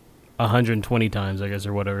 120 times, I guess,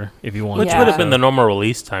 or whatever, if you want. Which would have been the normal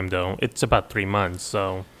release time, though. It's about 3 months,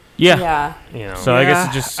 so... Yeah. So I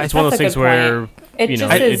guess it's one of those things where,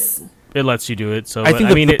 it lets you do it. So I think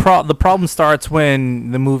the problem starts when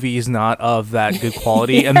the movie is not of that good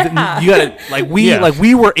quality, and you gotta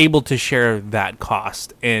we were able to share that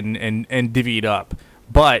cost and divvy it up.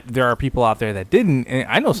 But there are people out there that didn't, and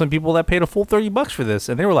I know some people that paid a full $30 for this,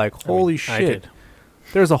 and they were like, holy shit.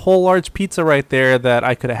 There's a whole large pizza right there that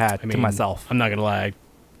I could have had to myself. I'm not going to lie.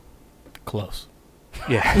 Close.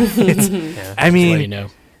 Yeah. I mean,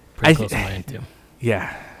 pretty close to mine, too.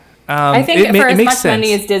 Yeah. I think for as much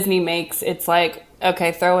money as Disney makes, it's like,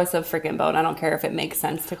 okay, throw us a freaking bone. I don't care if it makes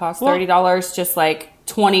sense to cost $30. Just like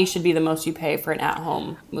 20 should be the most you pay for an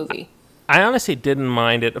at-home movie. I honestly didn't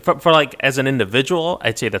mind it for like as an individual.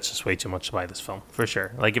 I'd say that's just way too much to buy this film for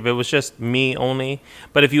sure. Like if it was just me only,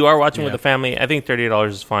 but if you are watching with a family, I think $30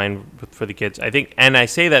 is fine for the kids. I think, and I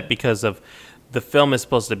say that because of the film is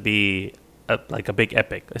supposed to be like a big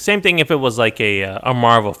epic. The same thing if it was like a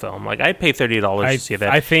Marvel film. Like I'd pay $30 to see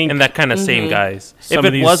that. I think, and that kind of same guys. If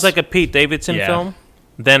it was like a Pete Davidson film,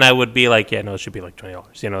 then I would be like, it should be like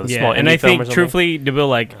 $20. The small and I think truthfully, to be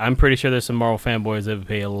like, I'm pretty sure there's some Marvel fanboys that would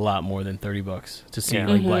pay a lot more than $30 to see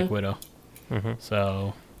like Black Widow.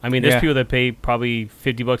 So I mean, there's people that pay probably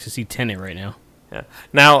 $50 to see Tenet right now. Yeah.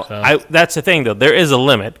 Now, that's the thing though. There is a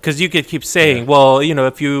limit because you could keep saying, well,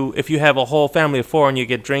 if you have a whole family of 4 and you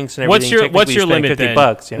get drinks and everything, what's your limit then?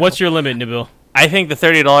 $50. What's your limit, Nabil? I think the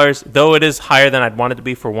 $30, though it is higher than I'd want it to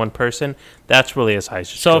be for one person, that's really as high as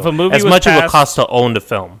it should. So if a movie as much as it would cost to own the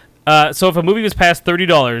film. So if a movie was past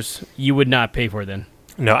 $30, you would not pay for it then?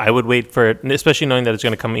 No, I would wait for it, especially knowing that it's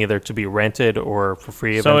going to come either to be rented or for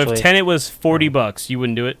free eventually. So if Tenet was $40, you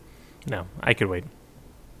wouldn't do it? No, I could wait.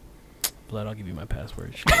 Blood, I'll give you my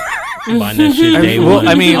password. Buying that shit day one.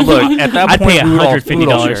 I mean, look, at that point, I'd pay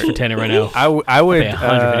 $150 for Tenet right now. I would.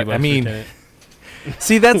 I mean,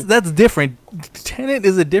 see, that's different. Tenet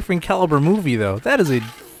is a different caliber movie, though. That is a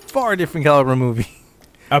far different caliber movie.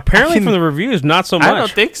 Apparently, from the reviews, not so much. I don't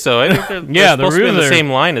think so. I think they're supposed to be in the same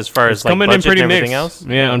line as far as like budget and everything else.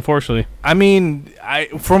 Yeah, unfortunately. I mean,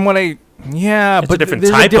 it's but there's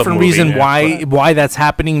a different reason why that's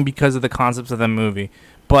happening because of the concepts of the movie.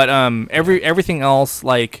 But everything else,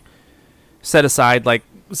 like set aside, like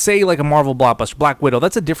say like a Marvel blockbuster, Black Widow,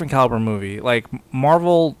 that's a different caliber movie. Like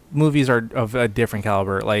Marvel movies are of a different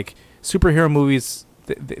caliber. Like superhero movies,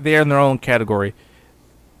 they're in their own category.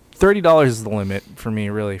 $30 is the limit for me,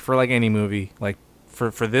 really, for like any movie. Like for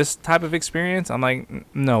this type of experience, I'm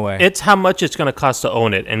like, no way. It's how much it's going to cost to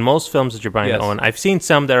own it. And most films that you're buying to own, I've seen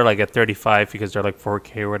some that are like at $35 because they're like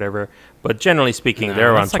 4K or whatever. But generally speaking,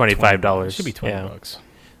 they're around $25. It should be $20.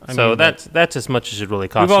 So that's as much as it really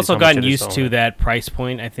costs. We've also gotten used to that price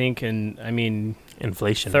point, I think, and I mean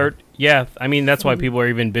inflation. I mean that's why people are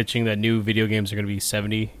even bitching that new video games are going to be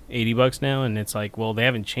 $70-$80 now, and it's like, well, they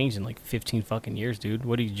haven't changed in like 15 fucking years, dude.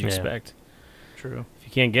 What did you expect? True. If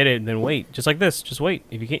you can't get it, then wait. Just like this, just wait.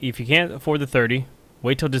 If you can't afford the 30,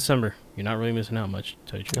 wait till December. You're not really missing out much.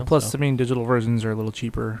 To tell you the truth. Plus, I mean, digital versions are a little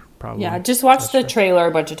cheaper, probably. Yeah, just watch the trailer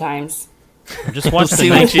a bunch of times. Or just watch the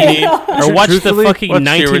 1988 or watch the fucking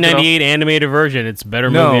 1998 animated version. It's a better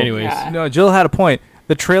movie, anyways. Yeah. No, Jill had a point.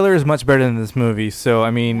 The trailer is much better than this movie. So, I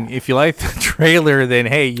mean, if you like the trailer, then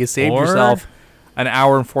hey, you saved yourself an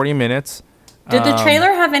hour and 40 minutes. Did the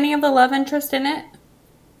trailer have any of the love interest in it?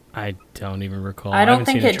 I don't even recall. I don't haven't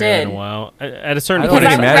think seen a it trailer did. in a while. At a certain I point, don't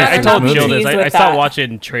think it matters. I told It's a Jill movie. this. I With stopped that.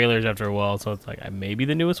 watching trailers after a while, so it's like maybe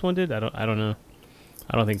the newest one did. I don't know.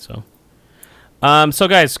 I don't think so. So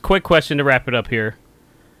guys, quick question to wrap it up here.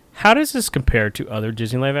 How does this compare to other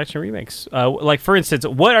Disney live action remakes? Like, for instance,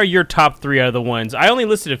 what are your top 3 out of the ones? I only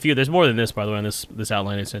listed a few. There's more than this, by the way, on this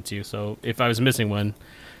outline I sent to you. So if I was missing one,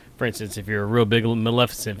 for instance, if you're a real big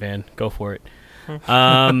Maleficent fan, go for it.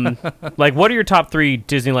 Like, what are your top 3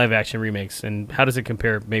 Disney live action remakes, and how does it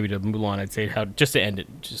compare maybe to Mulan? I'd say just to end it,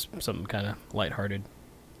 just something kind of lighthearted.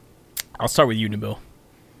 I'll start with you, Nabil.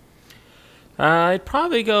 I'd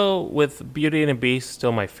probably go with Beauty and the Beast,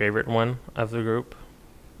 still my favorite one of the group.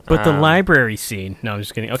 But the library scene. No, I'm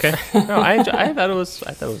just kidding. Okay. No, I thought it was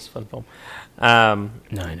a fun film.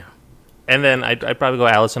 No, I know. And then I'd probably go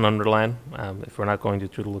Alice in Wonderland, if we're not going to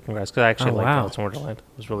Through the Looking Glass, because I actually liked Alice in Wonderland.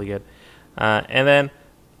 It was really good. And then,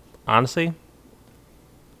 honestly,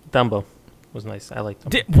 Dumbo was nice. I liked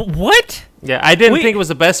Dumbo. What? Yeah, I didn't think it was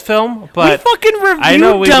the best film, but we fucking reviewed I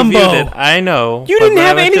know we Dumbo. reviewed it. I know. You didn't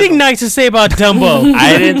have anything nice to say about Dumbo.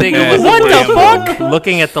 I didn't think it was What the fuck?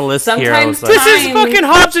 Looking at the list here, I was Sometimes like, This is fucking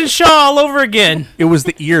Hobbs and Shaw all over again. It was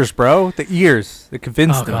the ears, bro. The ears that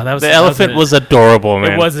convinced them. that was, the that elephant was adorable,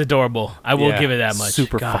 man. It was adorable. I will Yeah, give it that much.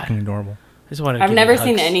 Super God. fucking adorable. I just wanted to I've give never you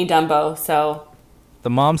seen hugs. any Dumbo, so The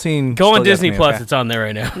mom scene. Go on still gets Disney me, Plus. okay? It's on there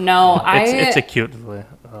right now. no, It's a cute.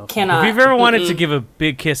 cannot. If you've ever wanted to give a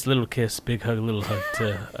big kiss, little kiss, big hug, little hug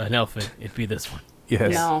to an elephant, it'd be this one.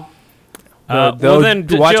 Yes. No. Well, then,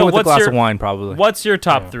 watch Jill, it with a what's glass your- of wine, probably. What's your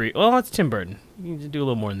top 3? Well, it's Tim Burton. You need to do a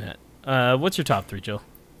little more than that. What's your top 3, Jill?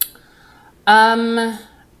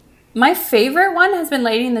 My favorite one has been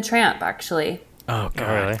Lady and the Tramp, actually. Oh, God.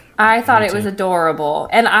 Really? I thought it was adorable.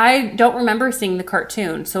 And I don't remember seeing the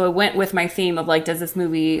cartoon, so it went with my theme of, like, does this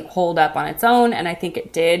movie hold up on its own? And I think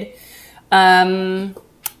it did.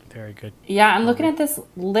 Very good. Yeah, I'm looking at this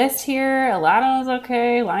list here. Aladdin was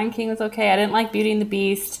okay. Lion King was okay. I didn't like Beauty and the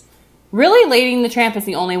Beast. Really, Lady and the Tramp is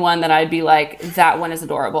the only one that I'd be like, that one is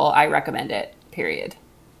adorable. I recommend it, period.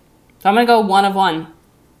 So I'm going to go 1 of 1.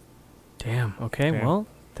 Damn. Okay, well,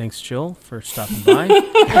 thanks, Jill, for stopping by.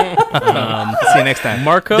 See you next time.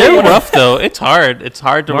 Marco? They're rough though. It's hard. It's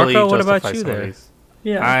hard to really Marco, what justify about you some of there? these.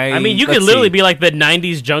 Yeah. I mean, you could let's literally see. be like the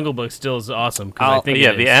 90s Jungle Book still is awesome. 'Cause I think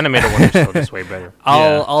Yeah, it the is. animated one is still just way better.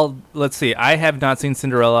 Let's see. I have not seen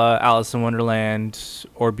Cinderella, Alice in Wonderland,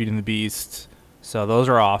 or Beauty and the Beast, so those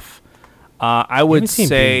are off. I You would haven't seen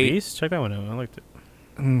Beauty and the say Beast? Check that one out. I liked it.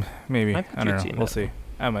 maybe. I I, think don't you'd know. seen We'll it. see.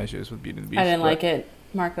 I have my issues with Beauty and the Beast. I didn't but- like it.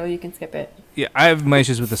 Marco, you can skip it. Yeah, I have my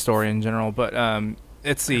issues with the story in general, but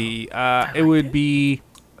let's see. It would be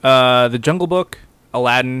The Jungle Book,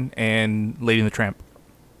 Aladdin, and Lady and the Tramp.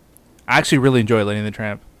 I actually really enjoy Lady and the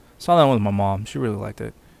Tramp. Saw that one with my mom. She really liked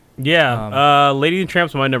it. Yeah. Lady and the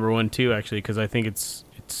Tramp's my number 1, too, actually, because I think it's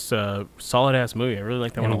a solid-ass movie. I really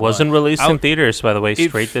like that one And a it wasn't lot. released in theaters, by the way,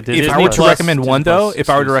 straight to Disney. If I were to Plus. recommend one, Disney though, Plus if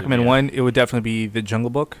I were to exclusive, recommend yeah. one, it would definitely be The Jungle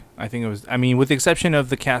Book. I think it was. I mean, with the exception of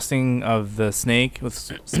the casting of the snake with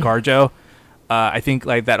ScarJo, I think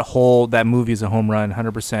like that movie is a home run.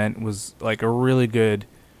 100% was like a really good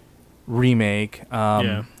remake.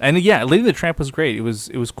 Yeah. And yeah, Lady and the Tramp was great. It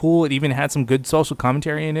was cool. It even had some good social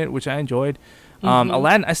commentary in it, which I enjoyed.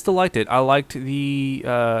 Aladdin, I still liked it. I liked the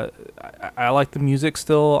I liked the music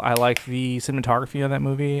still. I liked the cinematography on that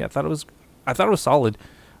movie. I thought it was solid.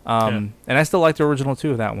 And I still like the original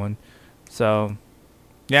too of that one. So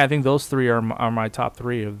yeah, I think those 3 are my top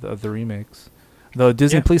 3 of the remakes. Though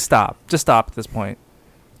Disney, please stop. Just stop at this point.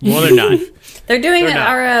 Well, they're not. They're doing They're not.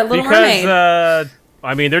 our Little because, Mermaid.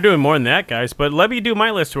 I mean, they're doing more than that, guys. But let me do my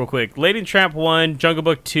list real quick. Lady and Tramp 1, Jungle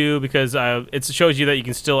Book 2, because it shows you that you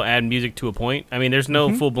can still add music to a point. I mean, there's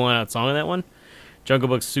no full-blown out song in that one. Jungle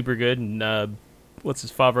Book's super good, and what's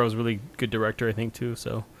his Favreau was a really good director, I think, too.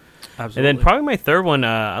 So, Absolutely. and then probably my third one,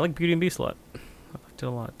 I like Beauty and Beast a lot. I liked it a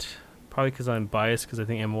lot. Probably because I'm biased, because I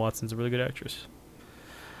think Emma Watson's a really good actress.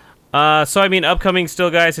 So, I mean, upcoming still,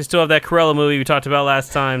 guys. I still have that Cruella movie we talked about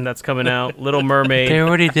last time. That's coming out. Little Mermaid. They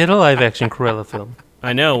already did a live-action Cruella film.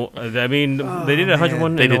 I know. I mean, they did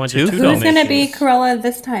 101 They and did 102 two? Who's going to Dalmatians. be Cruella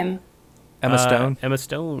this time? Emma Stone. Emma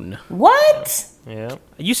Stone. What? Yeah.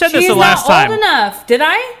 You said this She's the last not time. old enough. Did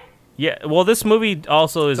I? Yeah, well, this movie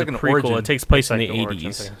also is like a an prequel. origin. It takes place It's in like the the origin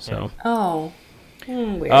 80s. thing, So, Oh.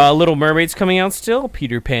 Weird. Little Mermaid's coming out still.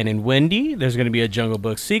 Peter Pan and Wendy. There's going to be a Jungle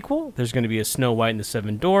Book sequel. There's going to be a Snow White and the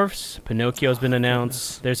Seven Dwarfs. Pinocchio's been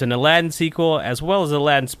announced. There's an Aladdin sequel, as well as an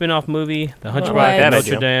Aladdin spin-off movie, The Hunchback What? of That Notre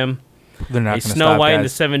idea. Dame. They're not A going to Snow stop, White and the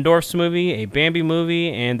guys. Seven Dwarfs movie, a Bambi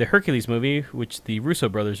movie, and the Hercules movie, which the Russo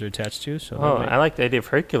brothers are attached to. So Oh, I like the idea of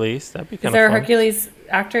Hercules. That'd be kind Is of there a fun. Hercules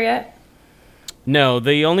actor yet? No,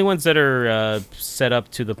 the only ones that are set up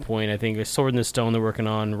to the point, I think, is Sword in the Stone they're working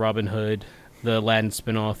on, Robin Hood, the Aladdin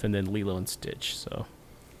spinoff, and then Lilo and Stitch. So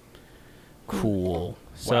cool.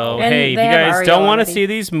 So And hey, if you they have guys Ariel don't want to already. see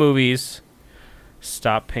these movies,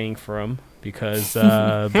 stop paying for them because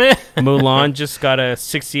Mulan just got a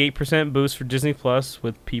 68% boost for Disney Plus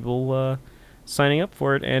with people signing up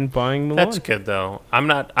for it and buying Mulan. That's good though. I'm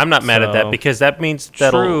not mad at that So- because that means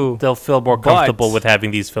True, they'll feel more but- comfortable with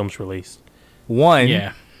having these films released. One,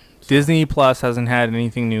 Yeah. Disney Plus hasn't had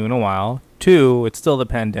anything new in a while. Two, it's still the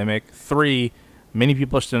pandemic. Three, many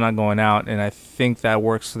people are still not going out, and I think that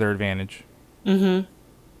works to their advantage. Mm-hmm.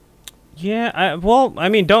 Yeah, I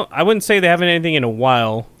wouldn't say they haven't anything in a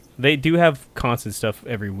while. They do have constant stuff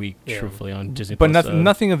every week, truthfully, on Disney But Plus.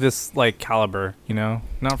 nothing of this like caliber,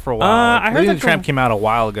 not for a while. I heard Lady and that the Tramp from- came out a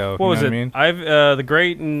while ago. What was you it? know what I mean?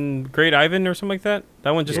 The Great Ivan or something like that.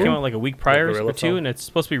 That one just came out like a week prior gorilla or two, film? and it's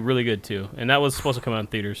supposed to be really good too. And that was supposed to come out in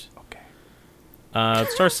theaters. Okay. It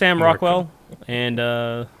stars Sam Rockwell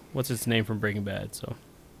and what's his name from Breaking Bad. So.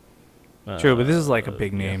 True, but this is like a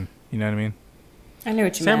big name. You know what I mean? I knew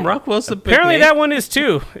what you Sam meant. Rockwell's the big Apparently name. that one is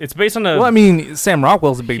too. It's based on a. Well, I mean, Sam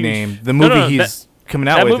Rockwell's a big Huge- name. The No, movie no, he's coming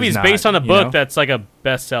out that with movie's is based not, on a you book know? that's like a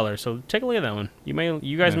bestseller. So take a look at that one.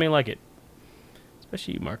 You guys may like it,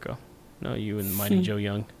 especially you, Marco. No, you and Mighty Joe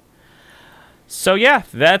Young. So yeah,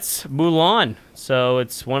 that's Mulan. So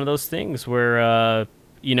it's one of those things where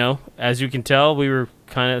as you can tell, we were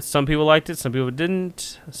kind of, some people liked it, some people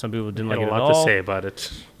didn't, some people didn't Had like it a at lot to all. say about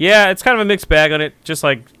it. Yeah, it's kind of a mixed bag on it. Just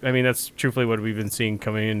like, I mean, that's truthfully what we've been seeing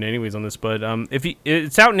coming in anyways on this. But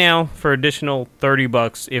it's out now for additional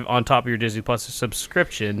 $30 if on top of your Disney Plus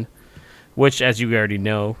subscription, which, as you already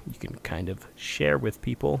know, you can kind of share with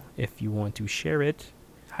people if you want to share it.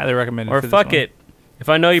 Highly recommended. Or for this fuck one. it, if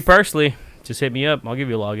I know you personally, just hit me up. I'll give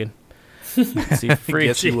you a login. See for free.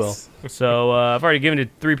 Yes, you will. So I've already given it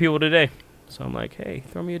to 3 people today. So I'm like, hey,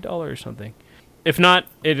 throw me $1 or something. If not,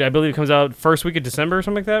 I believe it comes out first week of December or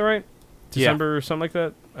something like that, right? December or something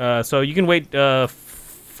like that. So you can wait 3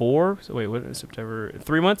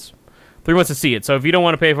 months? 3 months to see it. So if you don't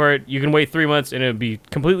want to pay for it, you can wait 3 months and it'll be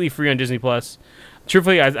completely free on Disney Plus.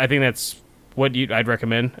 Truthfully, I think that's what I'd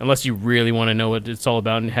recommend, unless you really want to know what it's all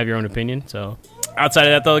about and have your own opinion. So outside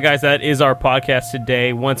of that, though, guys, that is our podcast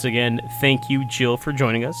today. Once again, thank you, Jill, for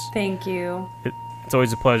joining us. Thank you. It's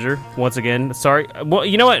always a pleasure. Once again, sorry. Well,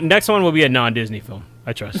 you know what? Next one will be a non-Disney film.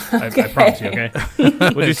 I trust. I promise you. Okay,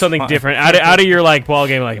 we'll do something different out of your like ball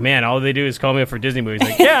game. Like, man, all they do is call me up for Disney movies.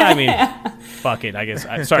 Like, yeah, I mean, fuck it. I guess.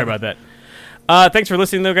 Sorry about that. Thanks for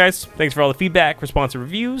listening, though, guys. Thanks for all the feedback, response, and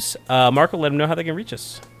reviews. Marco, let them know how they can reach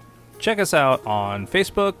us. Check us out on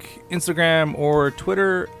Facebook, Instagram, or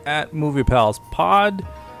Twitter at MoviePalsPod.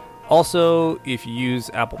 Also, if you use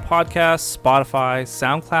Apple Podcasts, Spotify,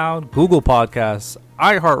 SoundCloud, Google Podcasts,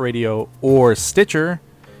 iHeartRadio, or Stitcher,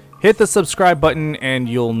 hit the subscribe button and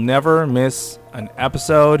you'll never miss an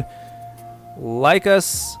episode. Like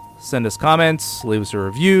us, send us comments, leave us a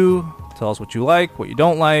review, tell us what you like, what you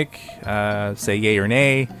don't like, say yay or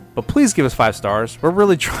nay. But please give us 5 stars. We're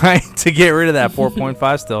really trying to get rid of that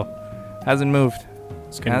 4.5 still. Hasn't moved.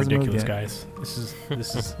 It's getting Hasn't moved ridiculous, yet. guys.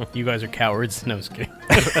 This is you guys are cowards. No, I'm just kidding.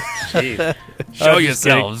 Show Just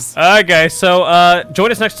yourselves. kidding. All right, guys. So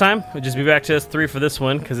join us next time. We'll just be back to us 3 for this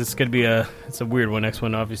one because it's gonna be it's a weird one. Next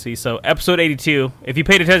one, obviously. So episode 82. If you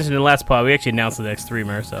paid attention to the last pod, we actually announced the next 3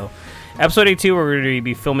 more. So episode 82, we're going to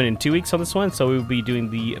be filming in 2 weeks on this one. So we will be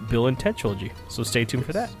doing the Bill and Ted trilogy. So stay tuned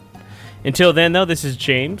for that. Until then, though, this is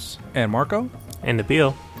James and Marco and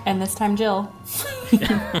Nabil. And this time, Jill.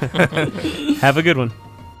 Have a good one.